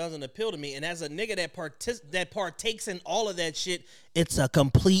doesn't appeal to me. And as a nigga that partakes in all of that shit, it's a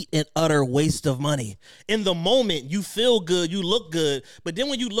complete and utter waste of money. In the moment, you feel good, you look good, but then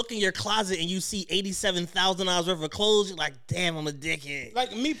when you look in your closet and you see $87,000 worth of clothes, you're like, damn, I'm a dickhead.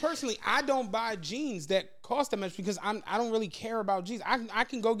 Like me personally, I don't buy jeans that cost that much because I don't really care about jeans. I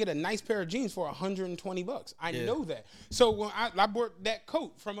can go get a nice pair of jeans for $120. I know that. So when I bought that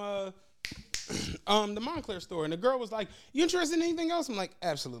coat from the Montclair store, and the girl was like, "You interested in anything else?" I'm like,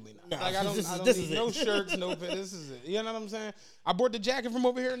 "Absolutely not. No, like I don't need no shirts, no pants. This is it. You know what I'm saying?" I bought the jacket from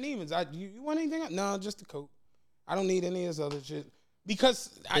over here in Neiman's. You want anything else? No, just the coat. I don't need any of this other shit.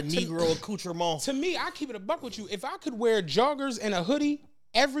 Because the Negro accoutrement. To me, I keep it a buck with you. If I could wear joggers and a hoodie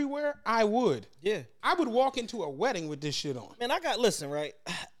everywhere, I would. Yeah. I would walk into a wedding with this shit on. Man, listen, right?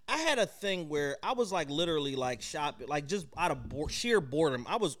 I had a thing where I was like literally like shopping, like just out of sheer boredom.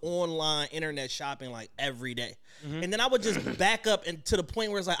 I was online internet shopping like every day. Mm-hmm. And then I would just back up and to the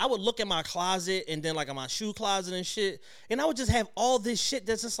point where it's like I would look at my closet and then like in my shoe closet and shit. And I would just have all this shit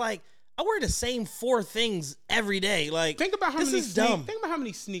that's just like, I wear the same 4 things every day. Like, think about how many dumb. Think about how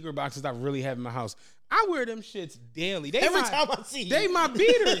many sneaker boxes I really have in my house. I wear them shits daily. Every time I see you. They my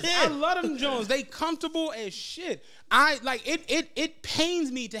beaters. I love them Jones. They comfortable as shit. I like it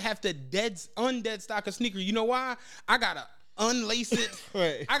pains me to have to undead stock a sneaker. You know why? I got unlace it.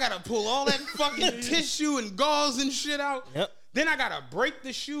 Right. I gotta pull all that fucking tissue and gauze and shit out. Yep. Then I gotta break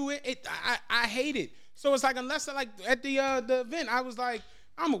the shoe. I hate it. So it's like, unless I, like at the event, I was like,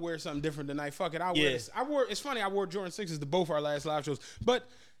 I'm gonna wear something different tonight. Fuck it. I'll wear this. It's funny, I wore Jordan 6s to both our last live shows. But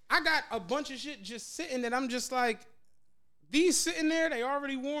I got a bunch of shit just sitting that I'm just like, these sitting there, they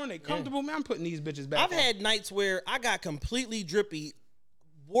already worn, they comfortable. Man, I'm putting these bitches back. I've had nights where I got completely drippy,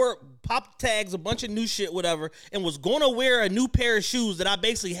 wore pop tags, a bunch of new shit, whatever, and was gonna wear a new pair of shoes that I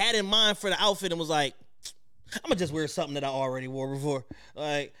basically had in mind for the outfit and was like, I'm gonna just wear something that I already wore before.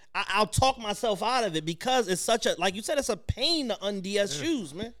 Like, I'll talk myself out of it because it's such a, like you said, it's a pain to un-DS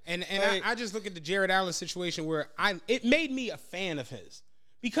shoes, man. And like, I just look at the Jared Allen situation where it made me a fan of his.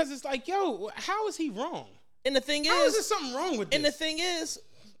 Because it's like, yo, how is he wrong? And the thing How is is, there something wrong with this? and the thing is,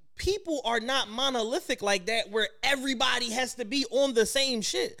 people are not monolithic like that where everybody has to be on the same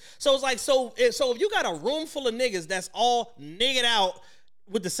shit. So it's like, so if you got a room full of niggas that's all niggered out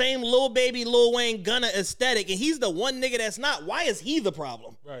with the same Lil Baby, Lil Wayne, Gunna aesthetic, and he's the one nigga that's not, why is he the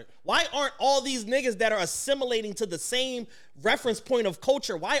problem? Right. Why aren't all these niggas that are assimilating to the same reference point of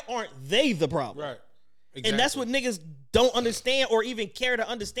culture, why aren't they the problem? Right. Exactly. And that's what niggas don't understand or even care to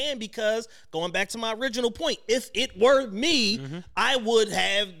understand, because going back to my original point, if it were me, I would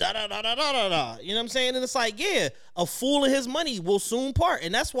have da-da-da-da-da-da-da. You know what I'm saying? And it's like, yeah, a fool and his money will soon part.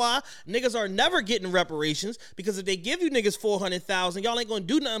 And that's why niggas are never getting reparations, because if they give you niggas $400,000, y'all ain't gonna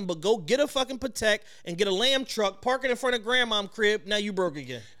do nothing but go get a fucking Patek and get a lamb truck, park it in front of grandma's crib, now you broke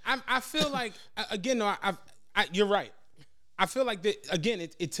again. I feel like, again, no, you're right. I feel like that, again,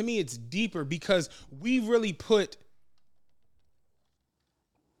 it to me, it's deeper because we really put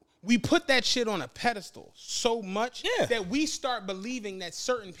that shit on a pedestal so much that we start believing that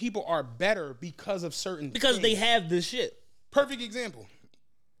certain people are better because of certain Because things. they have this shit. Perfect example.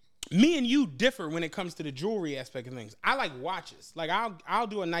 Me and you differ when it comes to the jewelry aspect of things. I like watches. Like, I'll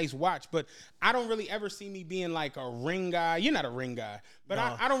do a nice watch, but I don't really ever see me being like a ring guy. You're not a ring guy, but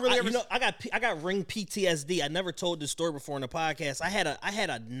no. I don't really ever. You know, I got ring PTSD. I never told this story before in the podcast. I had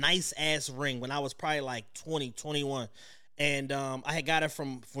a nice ass ring when I was probably like 20, 21. And I had got it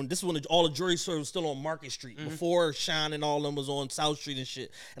from this is when all the jewelry stores was still on Market Street before Shine and all of them was on South Street and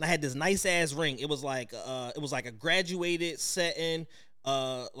shit. And I had this nice ass ring. It was like a graduated setting.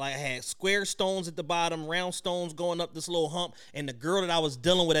 Like I had square stones at the bottom, round stones going up this little hump, and the girl that I was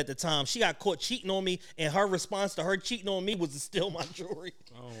dealing with at the time, she got caught cheating on me, and her response to her cheating on me was to steal my jewelry.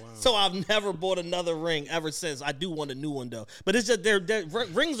 Oh wow! So I've never bought another ring ever since. I do want a new one though, but it's just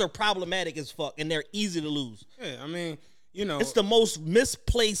rings are problematic as fuck, and they're easy to lose. Yeah, I mean, you know, it's the most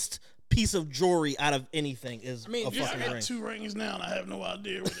misplaced piece of jewelry out of anything. Is a fucking I got ring. 2 rings now, and I have no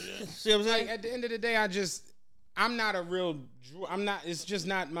idea what it is. See what I'm saying? Like, at the end of the day, I'm not a real. It's just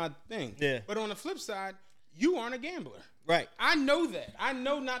not my thing. Yeah. But on the flip side, you aren't a gambler. Right. I know that. I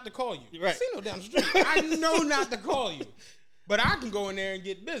know not to call you. Right. See no down the street. I know not to call you. But I can go in there and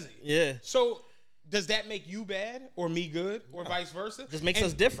get busy. Yeah. So does that make you bad or me good or vice versa? Just makes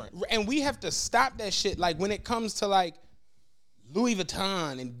us different. And we have to stop that shit. Like, when it comes to like Louis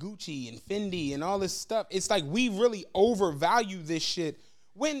Vuitton and Gucci and Fendi and all this stuff, it's like we really overvalue this shit.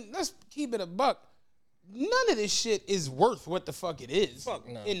 When, let's keep it a buck, none of this shit is worth what the fuck it is. Fuck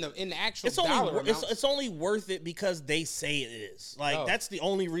no. In the actual It's dollar only amounts. it's only worth it because they say it is. Like, that's the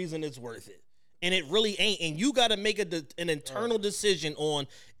only reason it's worth it. And it really ain't. And you got to make an internal decision on,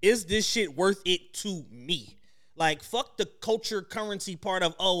 is this shit worth it to me? Like, fuck the culture currency part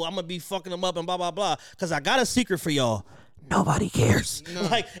of, oh, I'm going to be fucking them up and blah, blah, blah. Because I got a secret for y'all. Nobody cares. No.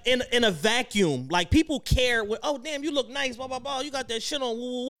 Like, in a vacuum, like, people care when, oh, damn, you look nice, blah, blah, blah. You got that shit on,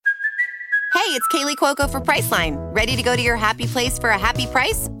 woo, woo. Hey, it's Kaylee Cuoco for Priceline. Ready to go to your happy place for a happy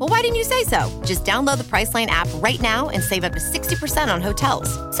price? Well, why didn't you say so? Just download the Priceline app right now and save up to 60% on hotels.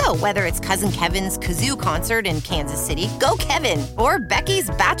 So whether it's Cousin Kevin's Kazoo Concert in Kansas City, go Kevin, or Becky's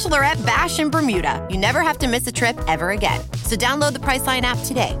Bachelorette Bash in Bermuda, you never have to miss a trip ever again. So download the Priceline app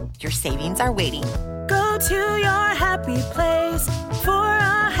today. Your savings are waiting. Go to your happy place for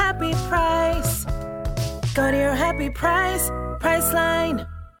a happy price. Go to your happy price, Priceline.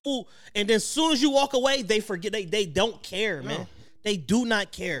 And then as soon as you walk away, they forget. They don't care, man. They do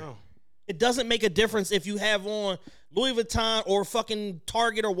not care. No. It doesn't make a difference if you have on Louis Vuitton or fucking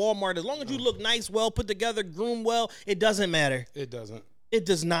Target or Walmart. As long as you look nice, well put together, groomed well, it doesn't matter. It doesn't. It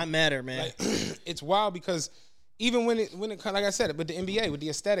does not matter, man. Like, it's wild because even when it like I said, with the NBA, with the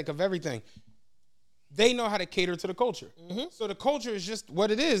aesthetic of everything, they know how to cater to the culture. Mm-hmm. So the culture is just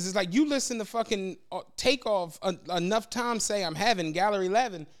what it is. It's like, you listen to fucking Takeoff enough times say I'm having Gallery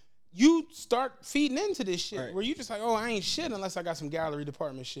 11, you start feeding into this shit, right, where you just like, oh, I ain't shit unless I got some gallery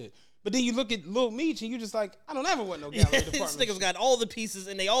department shit. But then you look at Lil Meech and you just like, I don't ever want no gallery This department. nigga's got all the pieces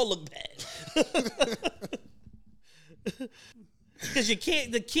and they all look bad. Because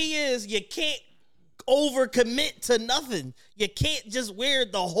the key is you can't overcommit to nothing. You can't just wear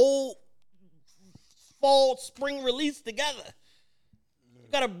the whole fall, spring release together. You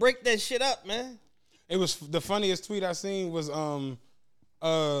gotta break that shit up, man. It was the funniest tweet I seen was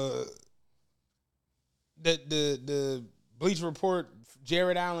the Bleacher Report,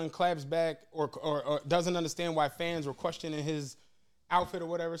 Jared Allen claps back or doesn't understand why fans were questioning his outfit or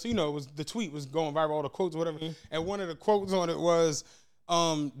whatever. So, it was the tweet was going viral, all the quotes or whatever. Mm-hmm. And one of the quotes on it was,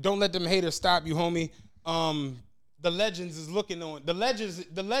 don't let them haters stop you, homie. The legends is looking on. The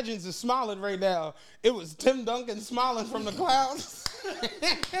legends is smiling right now. It was Tim Duncan smiling from the clouds.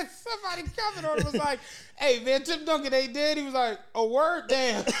 Somebody coming on it was like, hey man, Tim Duncan ain't dead. He was like, a word,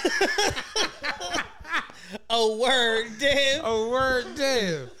 damn. A word, damn. A word,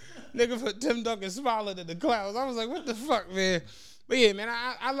 damn. Nigga put Tim Duncan smiling in the clouds. I was like, what the fuck, man? But yeah, man,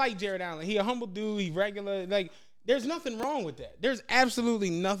 I like Jared Allen. He a humble dude. He regular. Like, there's nothing wrong with that. There's absolutely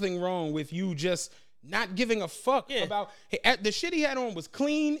nothing wrong with you just not giving a fuck about the shit he had on was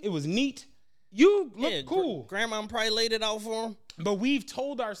clean. It was neat. You look cool. Grandma probably laid it out for him. But we've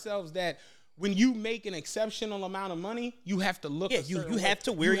told ourselves that when you make an exceptional amount of money, you have to look. Yeah, you have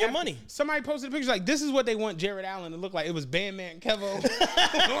to wear your money. Somebody posted a picture like, this is what they want Jared Allen to look like. It was Bandman Kevo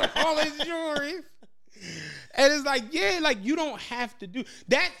with all his jewelry. And it's like, yeah, like you don't have to do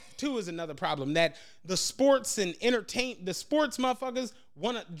that. Too is another problem that the sports and the sports motherfuckers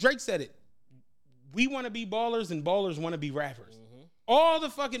Drake said it. We want to be ballers and ballers want to be rappers. Mm-hmm. All the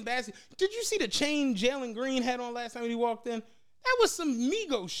fucking baskets. Did you see the chain Jalen Green had on last time when he walked in? That was some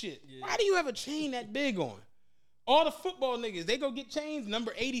Migo shit. Yeah. Why do you have a chain that big on? All the football niggas, they go get chains,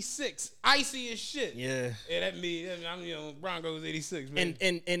 number 86. Icy as shit. Yeah. Yeah, that me. I'm, Broncos 86, man.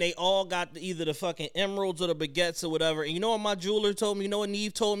 And they all got either the fucking emeralds or the baguettes or whatever. And you know what my jeweler told me? You know what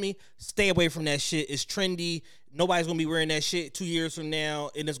Neve told me? Stay away from that shit. It's trendy. Nobody's going to be wearing that shit 2 years from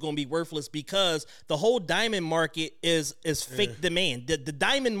now, and it's going to be worthless because the whole diamond market is fake demand. The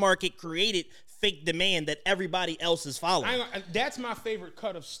diamond market created fake demand that everybody else is following. That's my favorite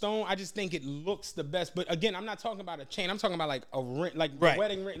cut of stone. I just think it looks the best. But again, I'm not talking about a chain. I'm talking about like a ring, like a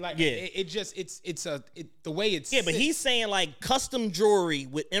wedding ring. Like the way it's but he's saying like custom jewelry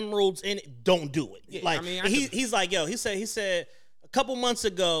with emeralds in it. Don't do it. Yeah, like he's like, yo, he said a couple months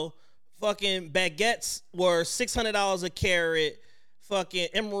ago, fucking baguettes were $600 a carat. Fucking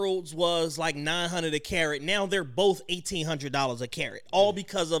emeralds was like $900 a carat. Now they're both $1,800 a carat. All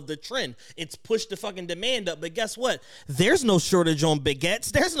because of the trend. It's pushed the fucking demand up. But guess what? There's no shortage on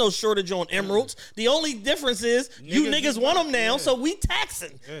baguettes. There's no shortage on emeralds. The only difference is you niggas want them now, so we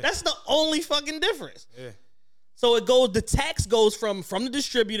taxing. That's the only fucking difference. So the tax goes from the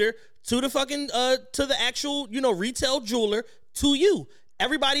distributor to the fucking to the actual, retail jeweler to you.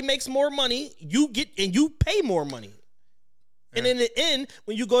 Everybody makes more money. You pay more money. And in the end,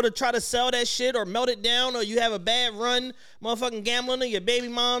 when you go to try to sell that shit or melt it down or you have a bad run, motherfucking gambling or your baby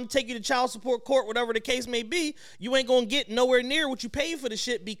mom take you to child support court, whatever the case may be, you ain't going to get nowhere near what you paid for the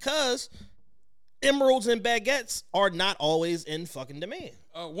shit because emeralds and baguettes are not always in fucking demand.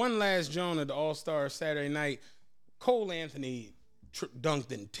 One last Joan at the All-Star Saturday night. Cole Anthony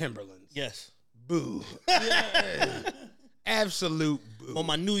dunked in Timberlands. Yes. Boo. Yeah. Absolute boo. On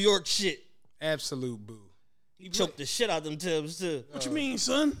my New York shit. Absolute boo. He choked the shit out of them Tibbs too. What you mean,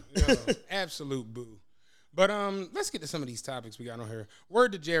 son? Absolute boo. But let's get to some of these topics we got on here.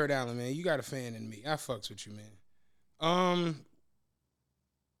 Word to Jared Allen, man. You got a fan in me. I fucks with you, man.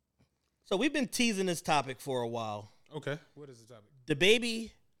 So we've been teasing this topic for a while. Okay. What is the topic? The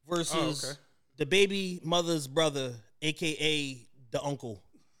baby versus the baby mother's brother, aka the uncle.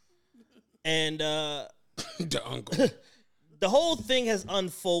 And the uncle. The whole thing has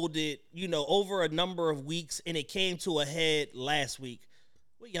unfolded, over a number of weeks, and it came to a head last week.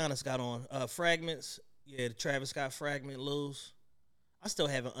 What Giannis got on? Fragments. Yeah, the Travis Scott fragment lose. I still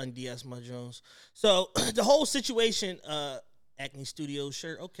haven't un-DS my Jones. So the whole situation, Acne Studios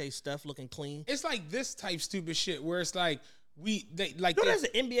shirt. Okay, Steph looking clean. It's like this type stupid shit where it's like there's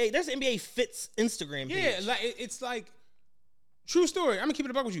an NBA Fits Instagram page. Yeah, like it's like true story. I'm gonna keep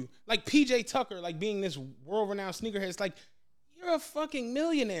it a buck with you. Like PJ Tucker, like being this world-renowned sneakerhead. It's like you're a fucking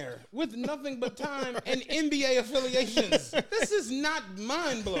millionaire with nothing but time and NBA affiliations. This is not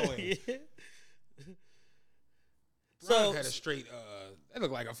mind-blowing. Yeah. Bron had a straight, that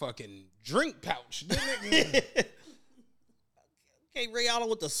looked like a fucking drink pouch. Okay, Ray Allen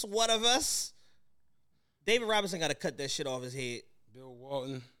with the sweater vest. David Robinson got to cut that shit off his head. Bill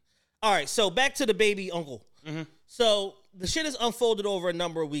Walton. All right, so back to the baby uncle. Mm-hmm. So the shit is unfolded over a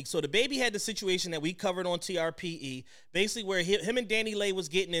number of weeks. So the baby had the situation that we covered on TRPE, basically where him and Danny Lay was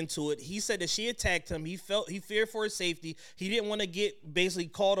getting into it. He said that she attacked him. He feared for his safety. He didn't want to get basically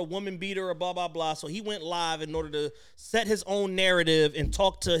called a woman beater or blah, blah, blah. So he went live in order to set his own narrative and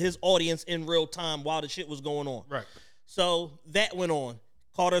talk to his audience in real time while the shit was going on. Right. So that went on.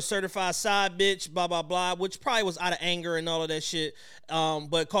 Called her certified side bitch, blah, blah, blah, which probably was out of anger and all of that shit.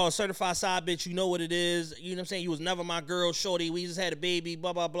 But called her certified side bitch, you know what it is. You know what I'm saying? You was never my girl, shorty. We just had a baby,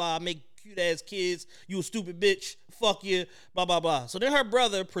 blah, blah, blah. I make cute-ass kids. You a stupid bitch. Fuck you, blah, blah, blah. So then her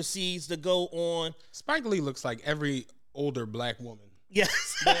brother proceeds to go on. Spike Lee looks like every older black woman.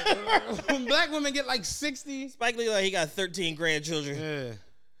 Yes. When black women get like 60. Spike Lee, like he got 13 grandchildren. Yeah.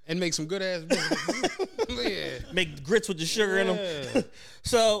 And make some good ass business. Yeah. Make grits with the sugar in them.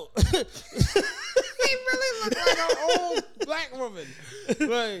 So he really looks like an old black woman.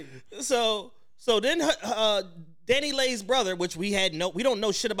 Like, so then Danny Lay's brother, which we don't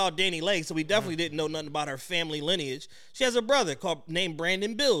know shit about Danny Lay, so we definitely didn't know nothing about her family lineage. She has a brother named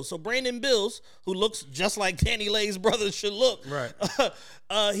Brandon Bills. So Brandon Bills, who looks just like Danny Lay's brother should look, right?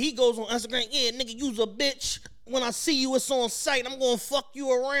 He goes on Instagram, yeah, nigga, you's a bitch. When I see you, it's on sight. I'm gonna fuck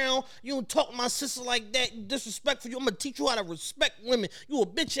you around. You don't talk to my sister like that. You disrespectful. I'm gonna teach you how to respect women. You a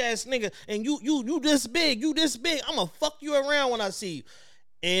bitch ass nigga, and you this big. You this big. I'm gonna fuck you around when I see you.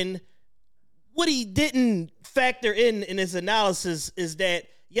 And what he didn't factor in his analysis is that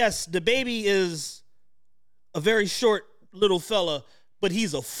yes, the baby is a very short little fella, but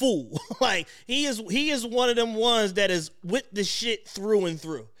he's a fool. Like he is one of them ones that is with the shit through and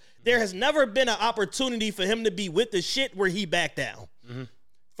through. There has never been an opportunity for him to be with the shit where he backed down. Mm-hmm.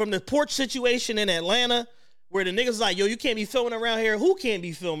 From the porch situation in Atlanta, where the niggas like, yo, you can't be filming around here. Who can't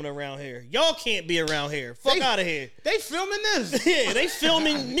be filming around here? Y'all can't be around here. Fuck out of here. They filming this. Yeah, they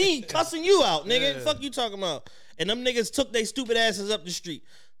filming me cussing you out, nigga. Yeah. Fuck you talking about. And them niggas took they stupid asses up the street.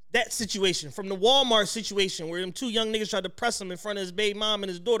 That situation, from the Walmart situation where them two young niggas tried to press him in front of his baby mom and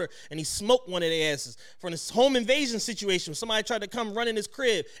his daughter, and he smoked one of their asses. From this home invasion situation, somebody tried to come run in his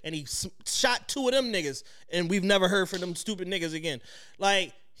crib, and he shot two of them niggas, and we've never heard from them stupid niggas again.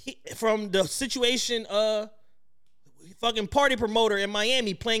 Like, from the situation, fucking party promoter in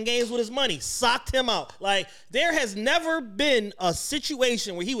Miami playing games with his money, socked him out. Like, there has never been a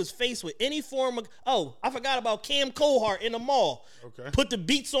situation where he was faced with any form of, oh, I forgot about Cam Cohart in the mall. Okay. Put the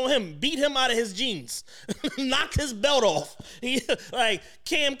beats on him, beat him out of his jeans, knocked his belt off. Like,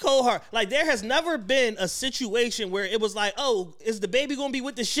 Cam Cohart. Like, there has never been a situation where it was like, oh, is the baby gonna be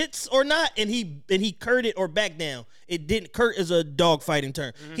with the shits or not? And he curted it or backed down. It didn't. Kurt is a dog fighting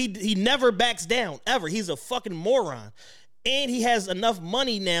term. Mm-hmm. He never backs down, ever. He's a fucking moron. And he has enough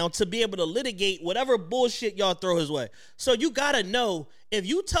money now to be able to litigate whatever bullshit y'all throw his way. So you gotta know, if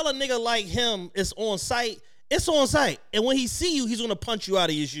you tell a nigga like him it's on site, it's on site. And when he see you, he's gonna punch you out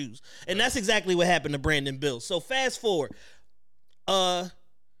of your shoes. And that's exactly what happened to Brandon Bills. So fast forward.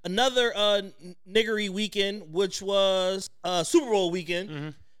 Another niggery weekend, which was Super Bowl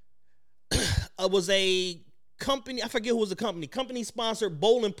weekend, was a company, I forget who was the company sponsored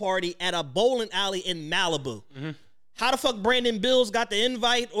bowling party at a bowling alley in Malibu. Mm-hmm. How the fuck Brandon Bills got the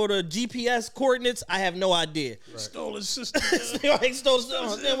invite or the GPS coordinates, I have no idea. Right. Stole his sister. Stole his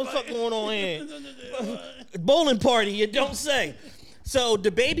sister. What the fuck going on here? Bowling party, you don't say. So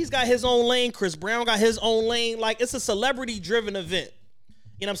the baby's got his own lane. Chris Brown got his own lane. Like, it's a celebrity-driven event.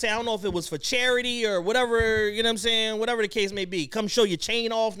 You know what I'm saying? I don't know if it was for charity or whatever, you know what I'm saying? Whatever the case may be. Come show your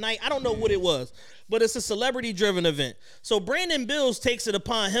chain off night. I don't know what it was. But it's a celebrity-driven event. So Brandon Bills takes it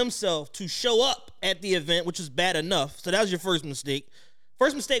upon himself to show up at the event, which is bad enough. So that was your first mistake.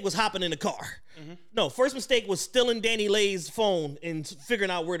 First mistake was hopping in the car. Mm-hmm. No, first mistake was stealing Danny Lay's phone and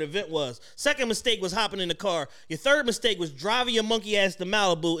figuring out where the event was. Second mistake was hopping in the car. Your third mistake was driving your monkey ass to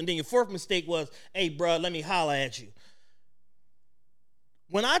Malibu. And then your fourth mistake was, hey, bro, let me holler at you.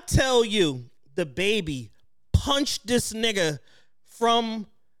 When I tell you the baby punched this nigga from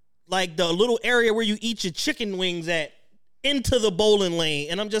like the little area where you eat your chicken wings at into the bowling lane,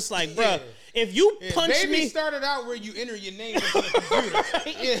 and I'm just like, bruh, if you punch baby me, started out where you enter your name into the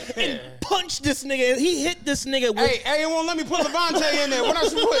computer. And punch this nigga. He hit this nigga with. Hey, it won't let me put Levante in there. What I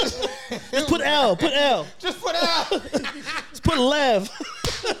should put? Just put L. Put L. Just put L. Just put Lev.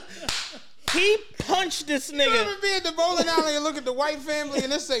 He punched this nigga. You ever be at the bowling alley and look at the white family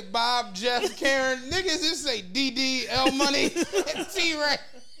and it say Bob, Jeff, Karen? Niggas just say DD, L Money, T-Ray.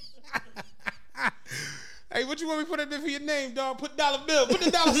 Hey, what you want me to put up there for your name, dog? Put dollar bill. Put the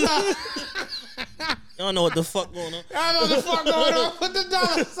dollar sign. I don't know what the fuck going on. I don't know what the fuck going on. Put the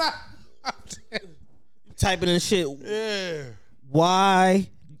dollar sign. Typing in shit. Yeah. Y.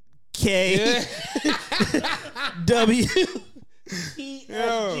 K. Yeah.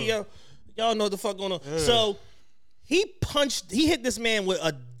 WTFG. Y'all know what the fuck going on. So he hit this man with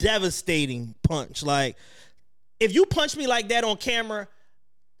a devastating punch. Like, if you punch me like that on camera,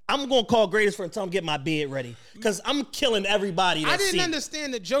 I'm going to call Greatest for and tell him get my bed ready. Because I'm killing everybody. I didn't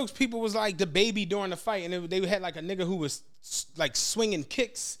understand the jokes. People was like the baby during the fight. And they had like a nigga who was like swinging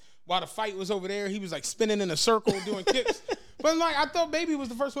kicks while the fight was over there. He was like spinning in a circle doing kicks. But like, I thought Baby was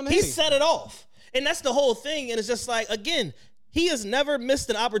the first one to hit him. He set it off. And that's the whole thing. And it's just like, again, he has never missed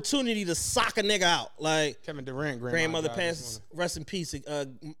an opportunity to sock a nigga out. Like Kevin Durant, grandmother passed, rest in peace,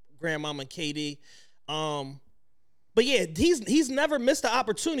 grandmama KD. But yeah, he's never missed the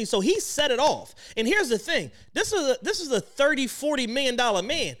opportunity, so he set it off. And here's the thing: this is a $30-40 million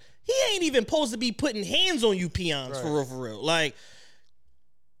man. He ain't even supposed to be putting hands on you peons, right. For real. Like,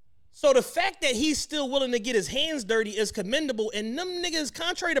 so the fact that he's still willing to get his hands dirty is commendable. And them niggas,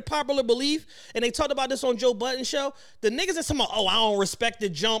 contrary to popular belief, and they talked about this on Joe Budden show, the niggas that talking about, I don't respect the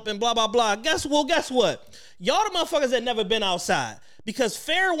jump and blah blah blah. Guess what? Y'all the motherfuckers that never been outside. Because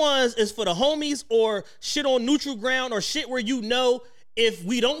fair ones is for the homies or shit on neutral ground or shit where you know if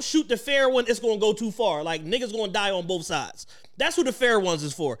we don't shoot the fair one, it's going to go too far. Like, niggas going to die on both sides. That's who the fair ones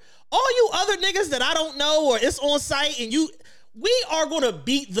is for. All you other niggas that I don't know or it's on site and we are going to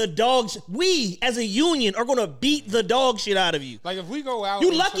beat the dogs. We, as a union, are going to beat the dog shit out of you. Like, if we go out...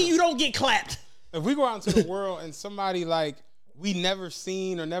 You lucky you don't get clapped. If we go out into the world and somebody, like, we never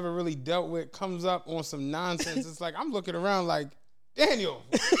seen or never really dealt with comes up on some nonsense, it's like, I'm looking around like, Daniel,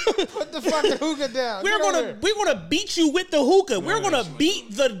 put the fucking hookah down. We're gonna beat you with the hookah. We're gonna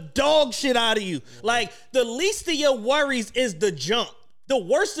beat the dog shit out of you. Like, the least of your worries is the jump. The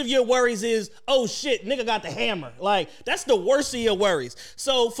worst of your worries is, oh shit, nigga got the hammer. Like, that's the worst of your worries.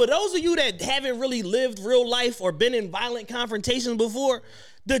 So for those of you that haven't really lived real life or been in violent confrontations before,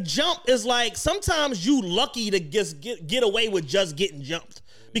 the jump is like, sometimes you lucky to just get away with just getting jumped.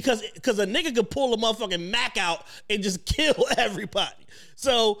 Because a nigga could pull a motherfucking Mac out and just kill everybody.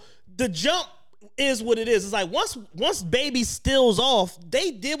 So the jump is what it is. It's like once Baby stills off,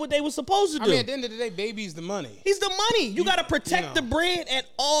 they did what they were supposed to do. I mean, at the end of the day, Baby's the money. He's the money. You got to protect the bread at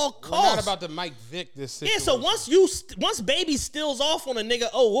all costs. We're not about to Mike Vick this situation. Yeah, so once Baby stills off on a nigga,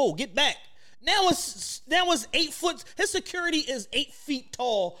 whoa, get back. Now it's 8 foot. His security is 8 feet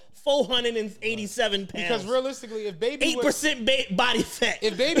tall. 487 pounds. Because realistically, if Baby 8% body fat.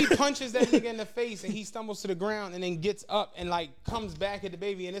 If Baby punches that nigga in the face and he stumbles to the ground and then gets up and like comes back at the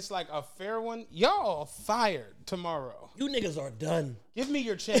Baby and it's like a fair one, y'all fired tomorrow. You niggas are done. Give me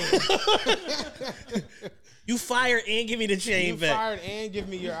your chain. You fired and give me the chain back. You fired and give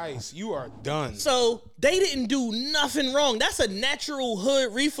me your ice. You are done. So they didn't do nothing wrong. That's a natural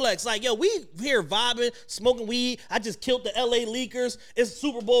hood reflex. Like, yo, we here vibing, smoking weed. I just killed the LA Leakers. It's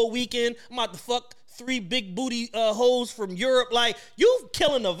Super Bowl weekend. I'm about to fuck 3 big booty hoes from Europe. Like, you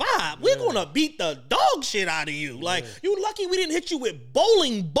killing the vibe. We're gonna beat the dog shit out of you. Like, you lucky we didn't hit you with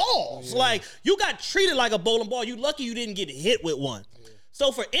bowling balls. Like, you got treated like a bowling ball. You lucky you didn't get hit with one.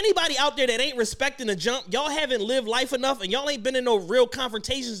 So for anybody out there that ain't respecting the jump, y'all haven't lived life enough and y'all ain't been in no real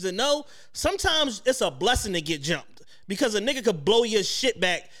confrontations to know, sometimes it's a blessing to get jumped because a nigga could blow your shit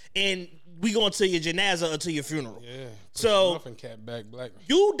back and we going to your janaza or to your funeral. Yeah. So muffin cap back black.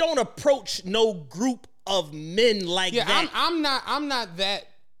 You don't approach no group of men like that. I'm not that.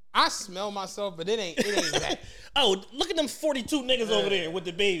 I smell myself, but it ain't that. Oh, look at them 42 niggas over there with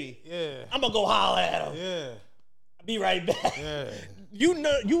the baby. Yeah. I'm gonna go holler at them. Yeah. I'll be right back. Yeah. You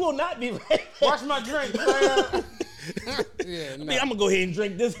know, you will not be right back. Watch my drink, player. I mean, I'm gonna go ahead and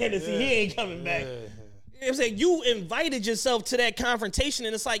drink this Hennessy. He ain't coming back. You know what I'm saying? You invited yourself to that confrontation,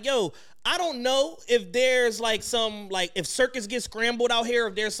 and it's like, yo, I don't know if there's like some, like, if circuits get scrambled out here,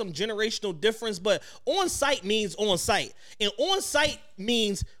 if there's some generational difference, but on site means on site. And on site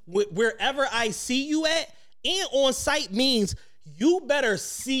means wherever I see you at, and on site means you better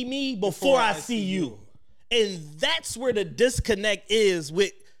see me before I see you. And that's where the disconnect is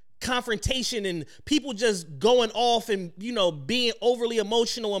with confrontation and people just going off and, you know, being overly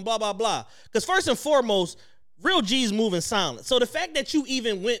emotional and blah, blah, blah. Because first and foremost, real G's move in silence. So the fact that you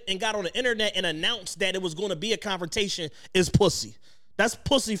even went and got on the internet and announced that it was going to be a confrontation is pussy. That's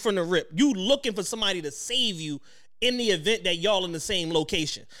pussy from the rip. You looking for somebody to save you in the event that y'all in the same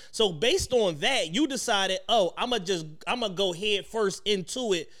location. So based on that, you decided, I'm gonna go head first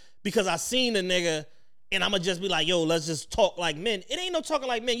into it because I seen the nigga. And I'm going to just be like, yo, let's just talk like men. It ain't no talking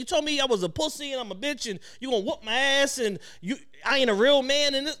like men. You told me I was a pussy and I'm a bitch and you going to whoop my ass and I ain't a real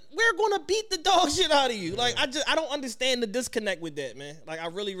man and we're going to beat the dog shit out of you. Like, I don't understand the disconnect with that, man. Like, I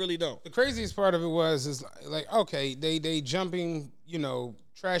really, really don't. The craziest part of it is like, okay, they jumping, you know,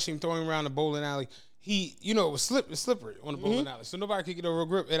 trashing, throwing around the bowling alley. he, it was slippery on the bowling alley, so nobody could get a real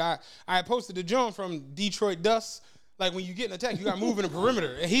grip. And I posted the John from Detroit Dust. Like when you get an attack, you got to move in the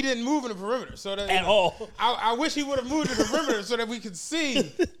perimeter, and he didn't move in the perimeter. So that at all. I wish he would have moved in the perimeter so that we could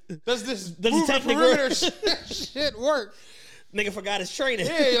see does this Does move the in the technique perimeter shit work? Nigga forgot his training.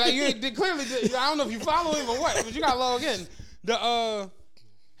 Yeah, like you clearly did. I don't know if you follow him or what, but you got to log in.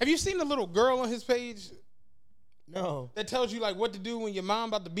 Have you seen the little girl on his page? No. That tells you like what to do when your mom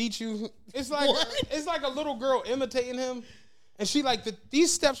about to beat you. It's like a little girl imitating him, and she like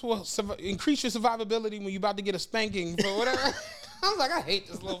these steps will increase your survivability when you about to get a spanking for whatever. I was like, I hate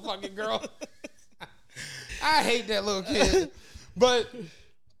this little fucking girl. I hate that little kid, but.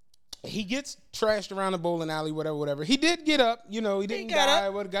 He gets trashed around the bowling alley, whatever. He did get up, he didn't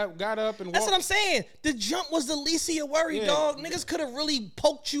die. Got up and walked. That's what I'm saying. The jump was the least of your worry, dog. Niggas could have really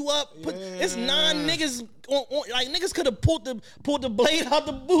poked you up. It's 9 niggas like niggas could have pulled the blade out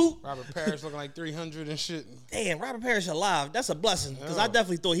the boot. Robert Parrish looking like 300 and shit. Damn, Robert Parrish alive. That's a blessing because I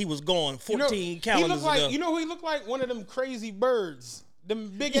definitely thought he was gone 14 calendars ago. You know who he looked like? One of them crazy birds,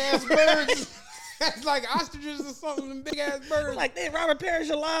 them big ass birds. That's like ostriches or something, them big ass birds. Like, damn, Robert Parrish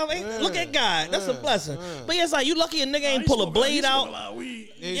alive. Look at God. That's a blessing. But yeah, it's like you lucky a nigga ain't pull a blade out.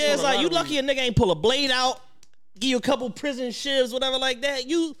 Yeah, it's like you lucky a nigga ain't pull a blade out. Give you a couple prison shivs, whatever like that.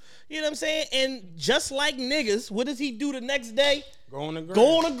 You know what I'm saying? And just like niggas, what does he do the next day? Go on the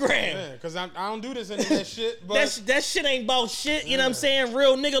gram. Yeah, because I don't do this into that shit. But that shit ain't about shit. You know what I'm saying?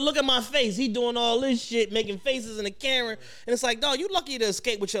 Real nigga, look at my face. He doing all this shit, making faces in the camera. And it's like, dog, you lucky to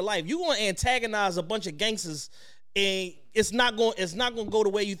escape with your life. You want to antagonize a bunch of gangsters, and it's not going to go the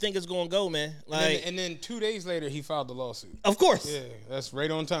way you think it's going to go, man. Like, and then 2 days later, he filed the lawsuit. Of course. Yeah, that's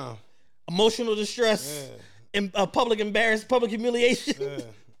right on time. Emotional distress, and public embarrassment, public humiliation. Yeah.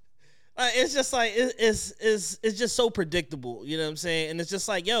 It's just like it's just so predictable, you know what I'm saying? And it's just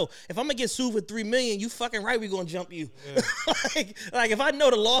like, yo, if I'm gonna get sued for $3 million, you fucking right, we gonna jump you. Yeah. like if I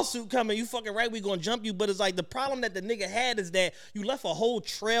know the lawsuit coming, you fucking right, we gonna jump you. But it's like the problem that the nigga had is that you left a whole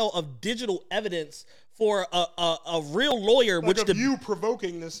trail of digital evidence for a real lawyer, like you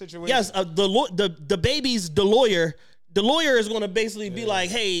provoking this situation. Yes, the baby's the lawyer. The lawyer is going to basically be like,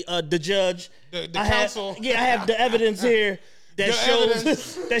 "Hey, the judge, the counsel, I have the evidence here that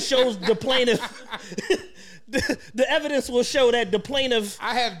shows the plaintiff. the evidence will show that the plaintiff.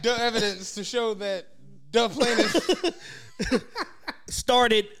 I have the evidence to show that the plaintiff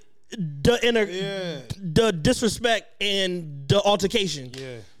started the disrespect and the altercation.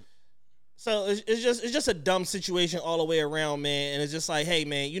 Yeah." So it's just a dumb situation all the way around, man. And it's just like, hey,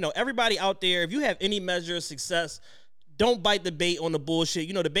 man, everybody out there, if you have any measure of success, don't bite the bait on the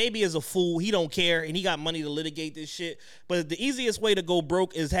bullshit. The baby is a fool. He don't care, and he got money to litigate this shit. But the easiest way to go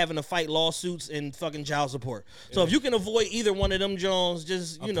broke is having to fight lawsuits and fucking child support. Yeah. So if you can avoid either one of them, Jones,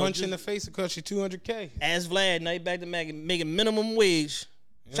 just, punch in the face will cost you $200K. Ask Vlad. Now you back to making minimum wage.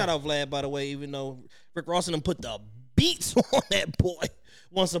 Yeah. Shout out Vlad, by the way, even though Rick Ross and them put the beats on that boy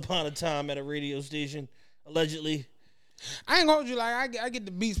once upon a time at a radio station, allegedly. I ain't gonna hold you. Like I get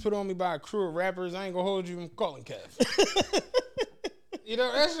the beats put on me by a crew of rappers. I ain't gonna hold you from calling Kev.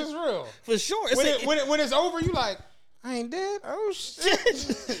 That's just real. For sure. When it's over, you like, I ain't dead. Oh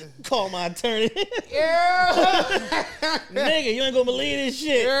shit. Call my attorney. Yeah. Nigga, you ain't gonna believe this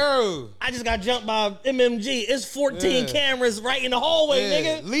shit. Yeah. I just got jumped by MMG. It's 14 cameras right in the hallway,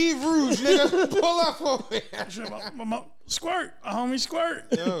 nigga. Leave Rouge, nigga. Pull up over here. Squirt, a homie Squirt.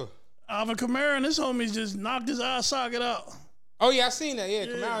 Yo. Alvin Kamara and his homies just knocked his eye socket out. Oh yeah, I seen that. Yeah,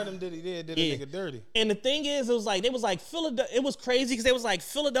 Kamara them did a nigga dirty. And the thing is, it was like Philadelphia. It was crazy because they was like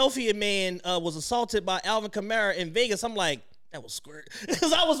Philadelphia man was assaulted by Alvin Kamara in Vegas. I'm like, that was Squirt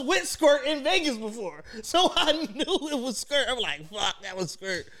because I was with Squirt in Vegas before, so I knew it was Squirt. I'm like, fuck, that was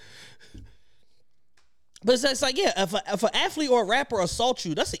Squirt. But it's like, yeah, if an athlete or a rapper assault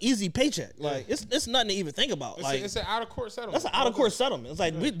you, that's an easy paycheck. Like, it's nothing to even think about. It's an out of court settlement. That's an out of court settlement. It's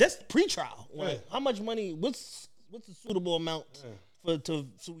like that's pre-trial. Like, how much money? What's the suitable amount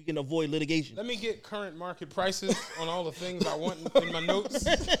so we can avoid litigation? Let me get current market prices on all the things I want in my notes,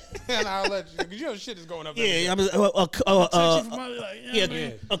 and I'll let you. Because shit is going up. Yeah,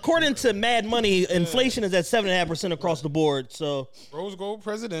 according to Mad Money, inflation is at 7.5% across the board. So Rose Gold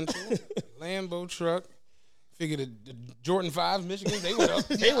Presidential, Lambo truck. Figure the Jordan 5s, Michigan, they went up.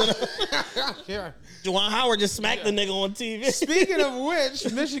 Yeah. Juwan Howard just smacked the nigga on TV. Speaking of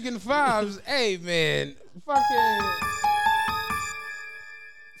which, Michigan 5s, hey, man, fucking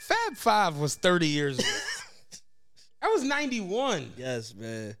Fab 5 was 30 years old. That was 91. Yes,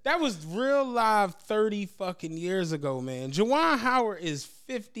 man. That was real live 30 fucking years ago, man. Juwan Howard is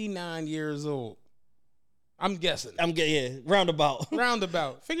 59 years old. I'm guessing. Roundabout.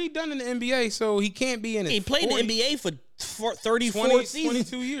 Roundabout. Figure he done in the NBA, so he can't be in it. He played in the NBA for 34 seasons.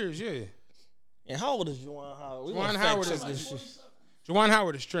 22 years, yeah. And how old is Juwan Howard? Juwan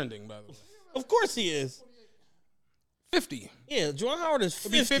Howard is trending, by the way. Of course he is. 50. Yeah, Juwan Howard is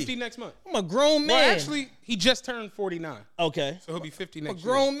 50. He'll be 50 next month. I'm a grown man. Well, actually, he just turned 49. Okay. So he'll be 50 next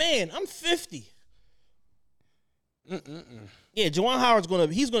year. A grown man. I'm 50. Yeah, Juwan Howard's gonna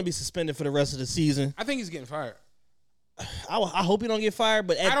be suspended for the rest of the season. I think he's getting fired. I hope he don't get fired,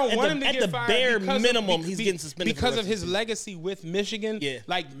 but I don't want him to get fired. At the bare minimum, he's getting suspended because of his legacy with Michigan. Yeah,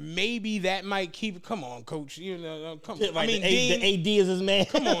 like maybe that might keep. Come on, coach. You know, come. Right, I mean, the AD is his man.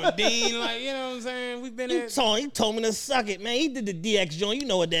 Come on, Dean. Like, you know what I'm saying? We've been. He told me to suck it, man. He did the DX joint. You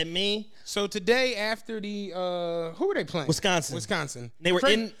know what that mean? So today, after the who were they playing? Wisconsin. They were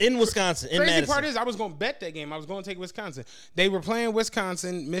in Wisconsin. In Crazy Madison. part is, I was going to bet that game. I was going to take Wisconsin. They were playing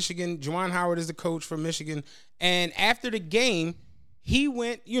Wisconsin, Michigan. Juwan Howard is the coach for Michigan, and after the game, he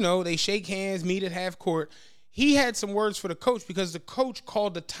went. You know, they shake hands, meet at half court. He had some words for the coach because the coach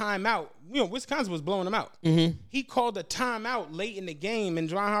called the timeout. You know, Wisconsin was blowing him out. Mm-hmm. He called the timeout late in the game, and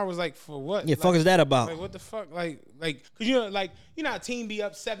Juwan Howard was like, "For what? Yeah, fuck is that about? Like, what the fuck? Like, cause you know, how a team be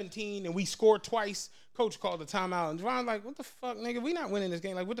up 17 and we scored twice. Coach called the timeout, and Juwan like, what the fuck, nigga? We not winning this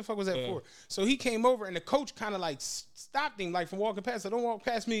game. Like, what the fuck was that for? So he came over, and the coach kind of like stopped him, like from walking past. Don't walk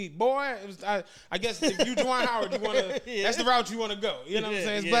past me, boy. It was, I guess if you Juwan Howard, you wanna. That's the route you wanna go. You know what I'm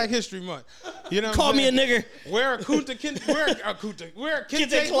saying? It's Black History Month. You know, call me a nigga. Wear a kente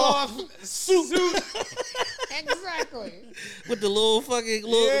cloth suit. Exactly. With the little fucking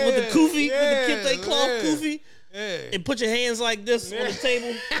with the kufi, with the kente cloth kufi, and put your hands like this on the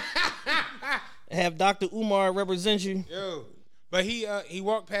table. Have Dr. Umar represent you. Yo. But he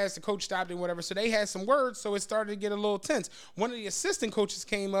walked past, the coach stopped him, whatever. So they had some words, so it started to get a little tense. One of the assistant coaches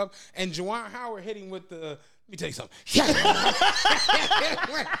came up, and Juwan Howard hit him with the, let me tell you something.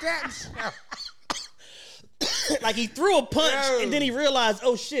 Like he threw a punch, and then he realized,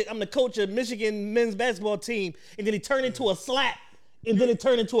 oh shit, I'm the coach of Michigan men's basketball team. And then he turned into a slap, and then it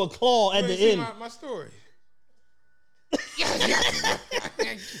turned into a claw at the end. My story.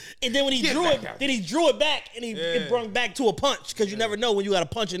 And then when he drew it back, and it brought back to a punch, because you never know when you got to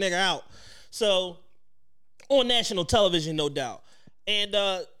punch a nigga out. So on national television, no doubt. And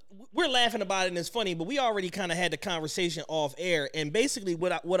we're laughing about it, and it's funny, but we already kind of had the conversation off air. And basically,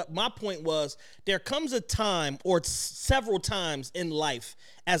 what my point was, there comes a time, or several times in life,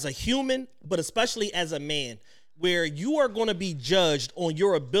 as a human, but especially as a man, where you are going to be judged on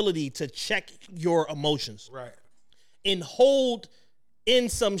your ability to check your emotions. Right. And hold in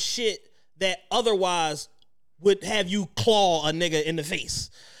some shit that otherwise would have you claw a nigga in the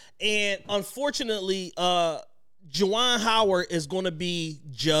face. And unfortunately, Juwan Howard is going to be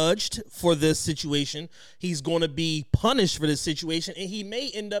judged for this situation. He's going to be punished for this situation, and he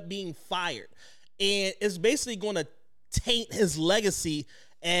may end up being fired. And it's basically going to taint his legacy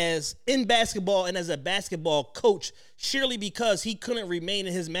as in basketball and as a basketball coach, surely because he couldn't remain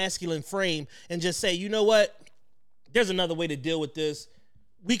in his masculine frame and just say, you know what? There's another way to deal with this.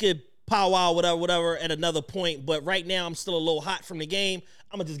 We could powwow, whatever, at another point. But right now, I'm still a little hot from the game.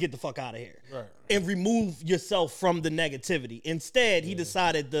 I'm going to just get the fuck out of here. Right. And remove yourself from the negativity. Instead, he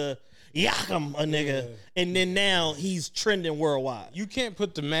decided to yak him a nigga. Yeah. And then now he's trending worldwide. You can't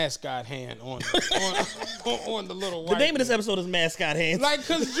put the mascot hand on the little white. The name of this episode is Mascot Hands. Like,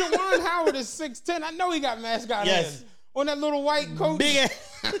 because Juwan Howard is 6'10". I know he got mascot hands. On that little white coach. Big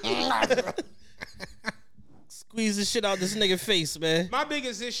ass. Squeeze the shit out this nigga face, man. My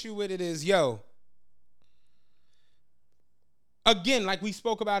biggest issue with it is, again, like we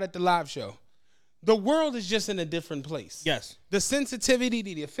spoke about at the live show, the world is just in a different place. Yes. The sensitivity,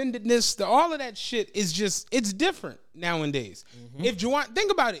 the offendedness, all of that shit is just, it's different nowadays. Mm-hmm. If Juwan,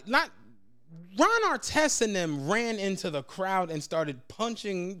 think about it, Ron Artest and them ran into the crowd and started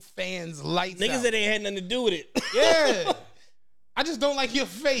punching fans' lights Niggas out. that ain't had nothing to do with it. Yeah. I just don't like your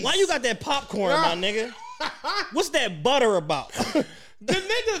face. Why you got that popcorn, my nigga? What's that butter about? The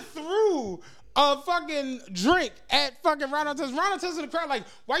nigga threw a fucking drink at fucking Ron Artest. Ron Artest in the crowd like,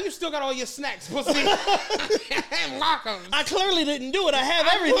 why you still got all your snacks, pussy? And lock 'em. I clearly didn't do it. I have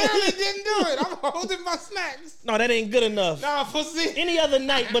everything. I clearly didn't do it. I'm holding my snacks. No, that ain't good enough. Nah, pussy. Any other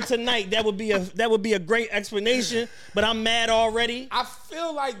night but tonight, that would be a great explanation. But I'm mad already. I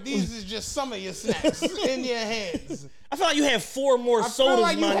feel like these is just some of your snacks in your hands. I feel like you have 4 more sodas,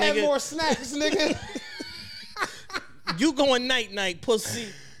 my nigga. I feel like you have more snacks, nigga. You going night, pussy.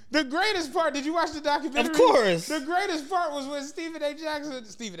 The greatest part, did you watch the documentary? Of course. The greatest part was when Stephen Jackson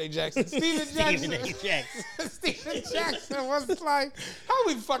was like, how are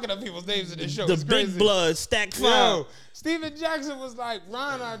we fucking up people's names in this show? The It's big crazy. blood stack five. Yo, Stephen Jackson was like,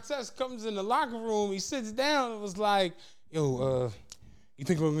 Ron Artest comes in the locker room, he sits down and was like, yo, you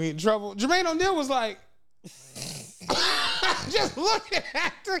think we're gonna get in trouble? Jermaine O'Neal was like, just looking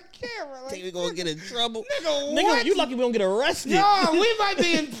at the camera. Like, Think we gonna get in trouble? Nigga, what? You lucky we don't get arrested. No, we might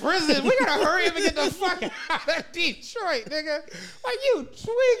be in prison. We gotta hurry up and get the fuck out of Detroit, nigga. Like, you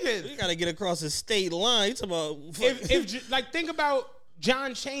tweaking. We gotta get across the state line. You talking about If like, think about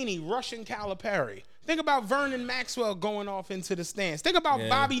John Chaney rushing Calipari. Think about Vernon Maxwell going off into the stands. Think about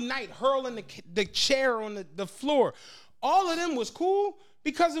Bobby Knight hurling the chair on the floor. All of them was cool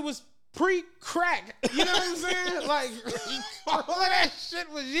because it was pre-crack. You know what I'm saying? Like, all of that shit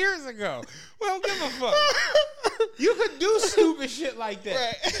was years ago. We don't give a fuck. You could do stupid shit like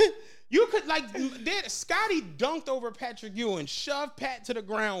that. Right. You could, like, Scotty dunked over Patrick Ewing, shoved Pat to the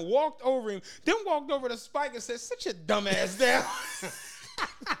ground, walked over him, then walked over to Spike and said, sit your dumb ass down.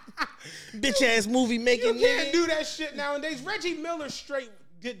 Bitch ass movie making. You can't do that shit nowadays. Reggie Miller straight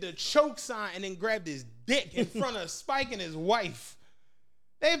did the choke sign and then grabbed his dick in front of Spike and his wife.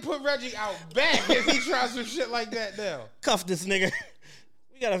 They put Reggie out back if he tries some shit like that now. Cuff this nigga.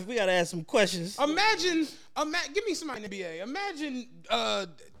 We gotta ask some questions. Imagine, give me somebody in the NBA. Imagine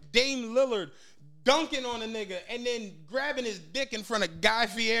Dame Lillard dunking on a nigga and then grabbing his dick in front of Guy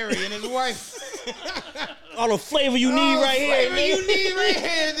Fieri and his wife. All the flavor you need right here, nigga. You need right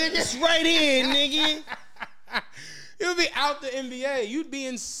here, nigga. It's right here, nigga. You'd be out the NBA. You'd be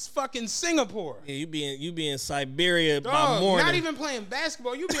in fucking Singapore. Yeah, you be in Siberia by Dog, morning. not even playing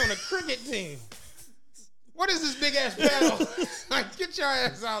basketball. You'd be on a cricket team. What is this big ass battle? Like, get your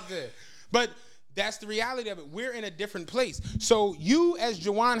ass out there. But that's the reality of it. We're in a different place. So you, as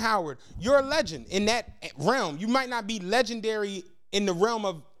Juwan Howard, you're a legend in that realm. You might not be legendary in the realm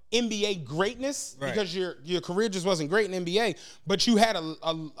of NBA greatness because your career just wasn't great in NBA, but you had a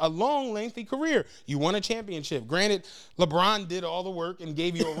long, lengthy career. You won a championship. Granted, LeBron did all the work and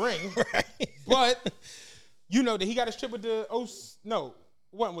gave you a ring, but you know that he got his chip with the it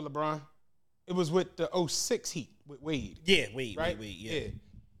wasn't with LeBron. It was with the 06 Heat with Wade. Yeah, Wade, right? Wade,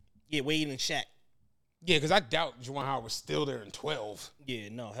 yeah, Wade and Shaq. Yeah, because I doubt Juwan Howard was still there in 12. Yeah,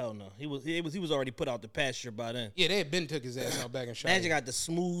 no, hell no. He was already put out the pasture by then. Yeah, they had been took his ass out back in Charlotte. Magic got the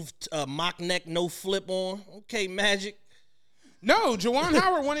smooth mock neck, no flip on. Okay, Magic. No, Juwan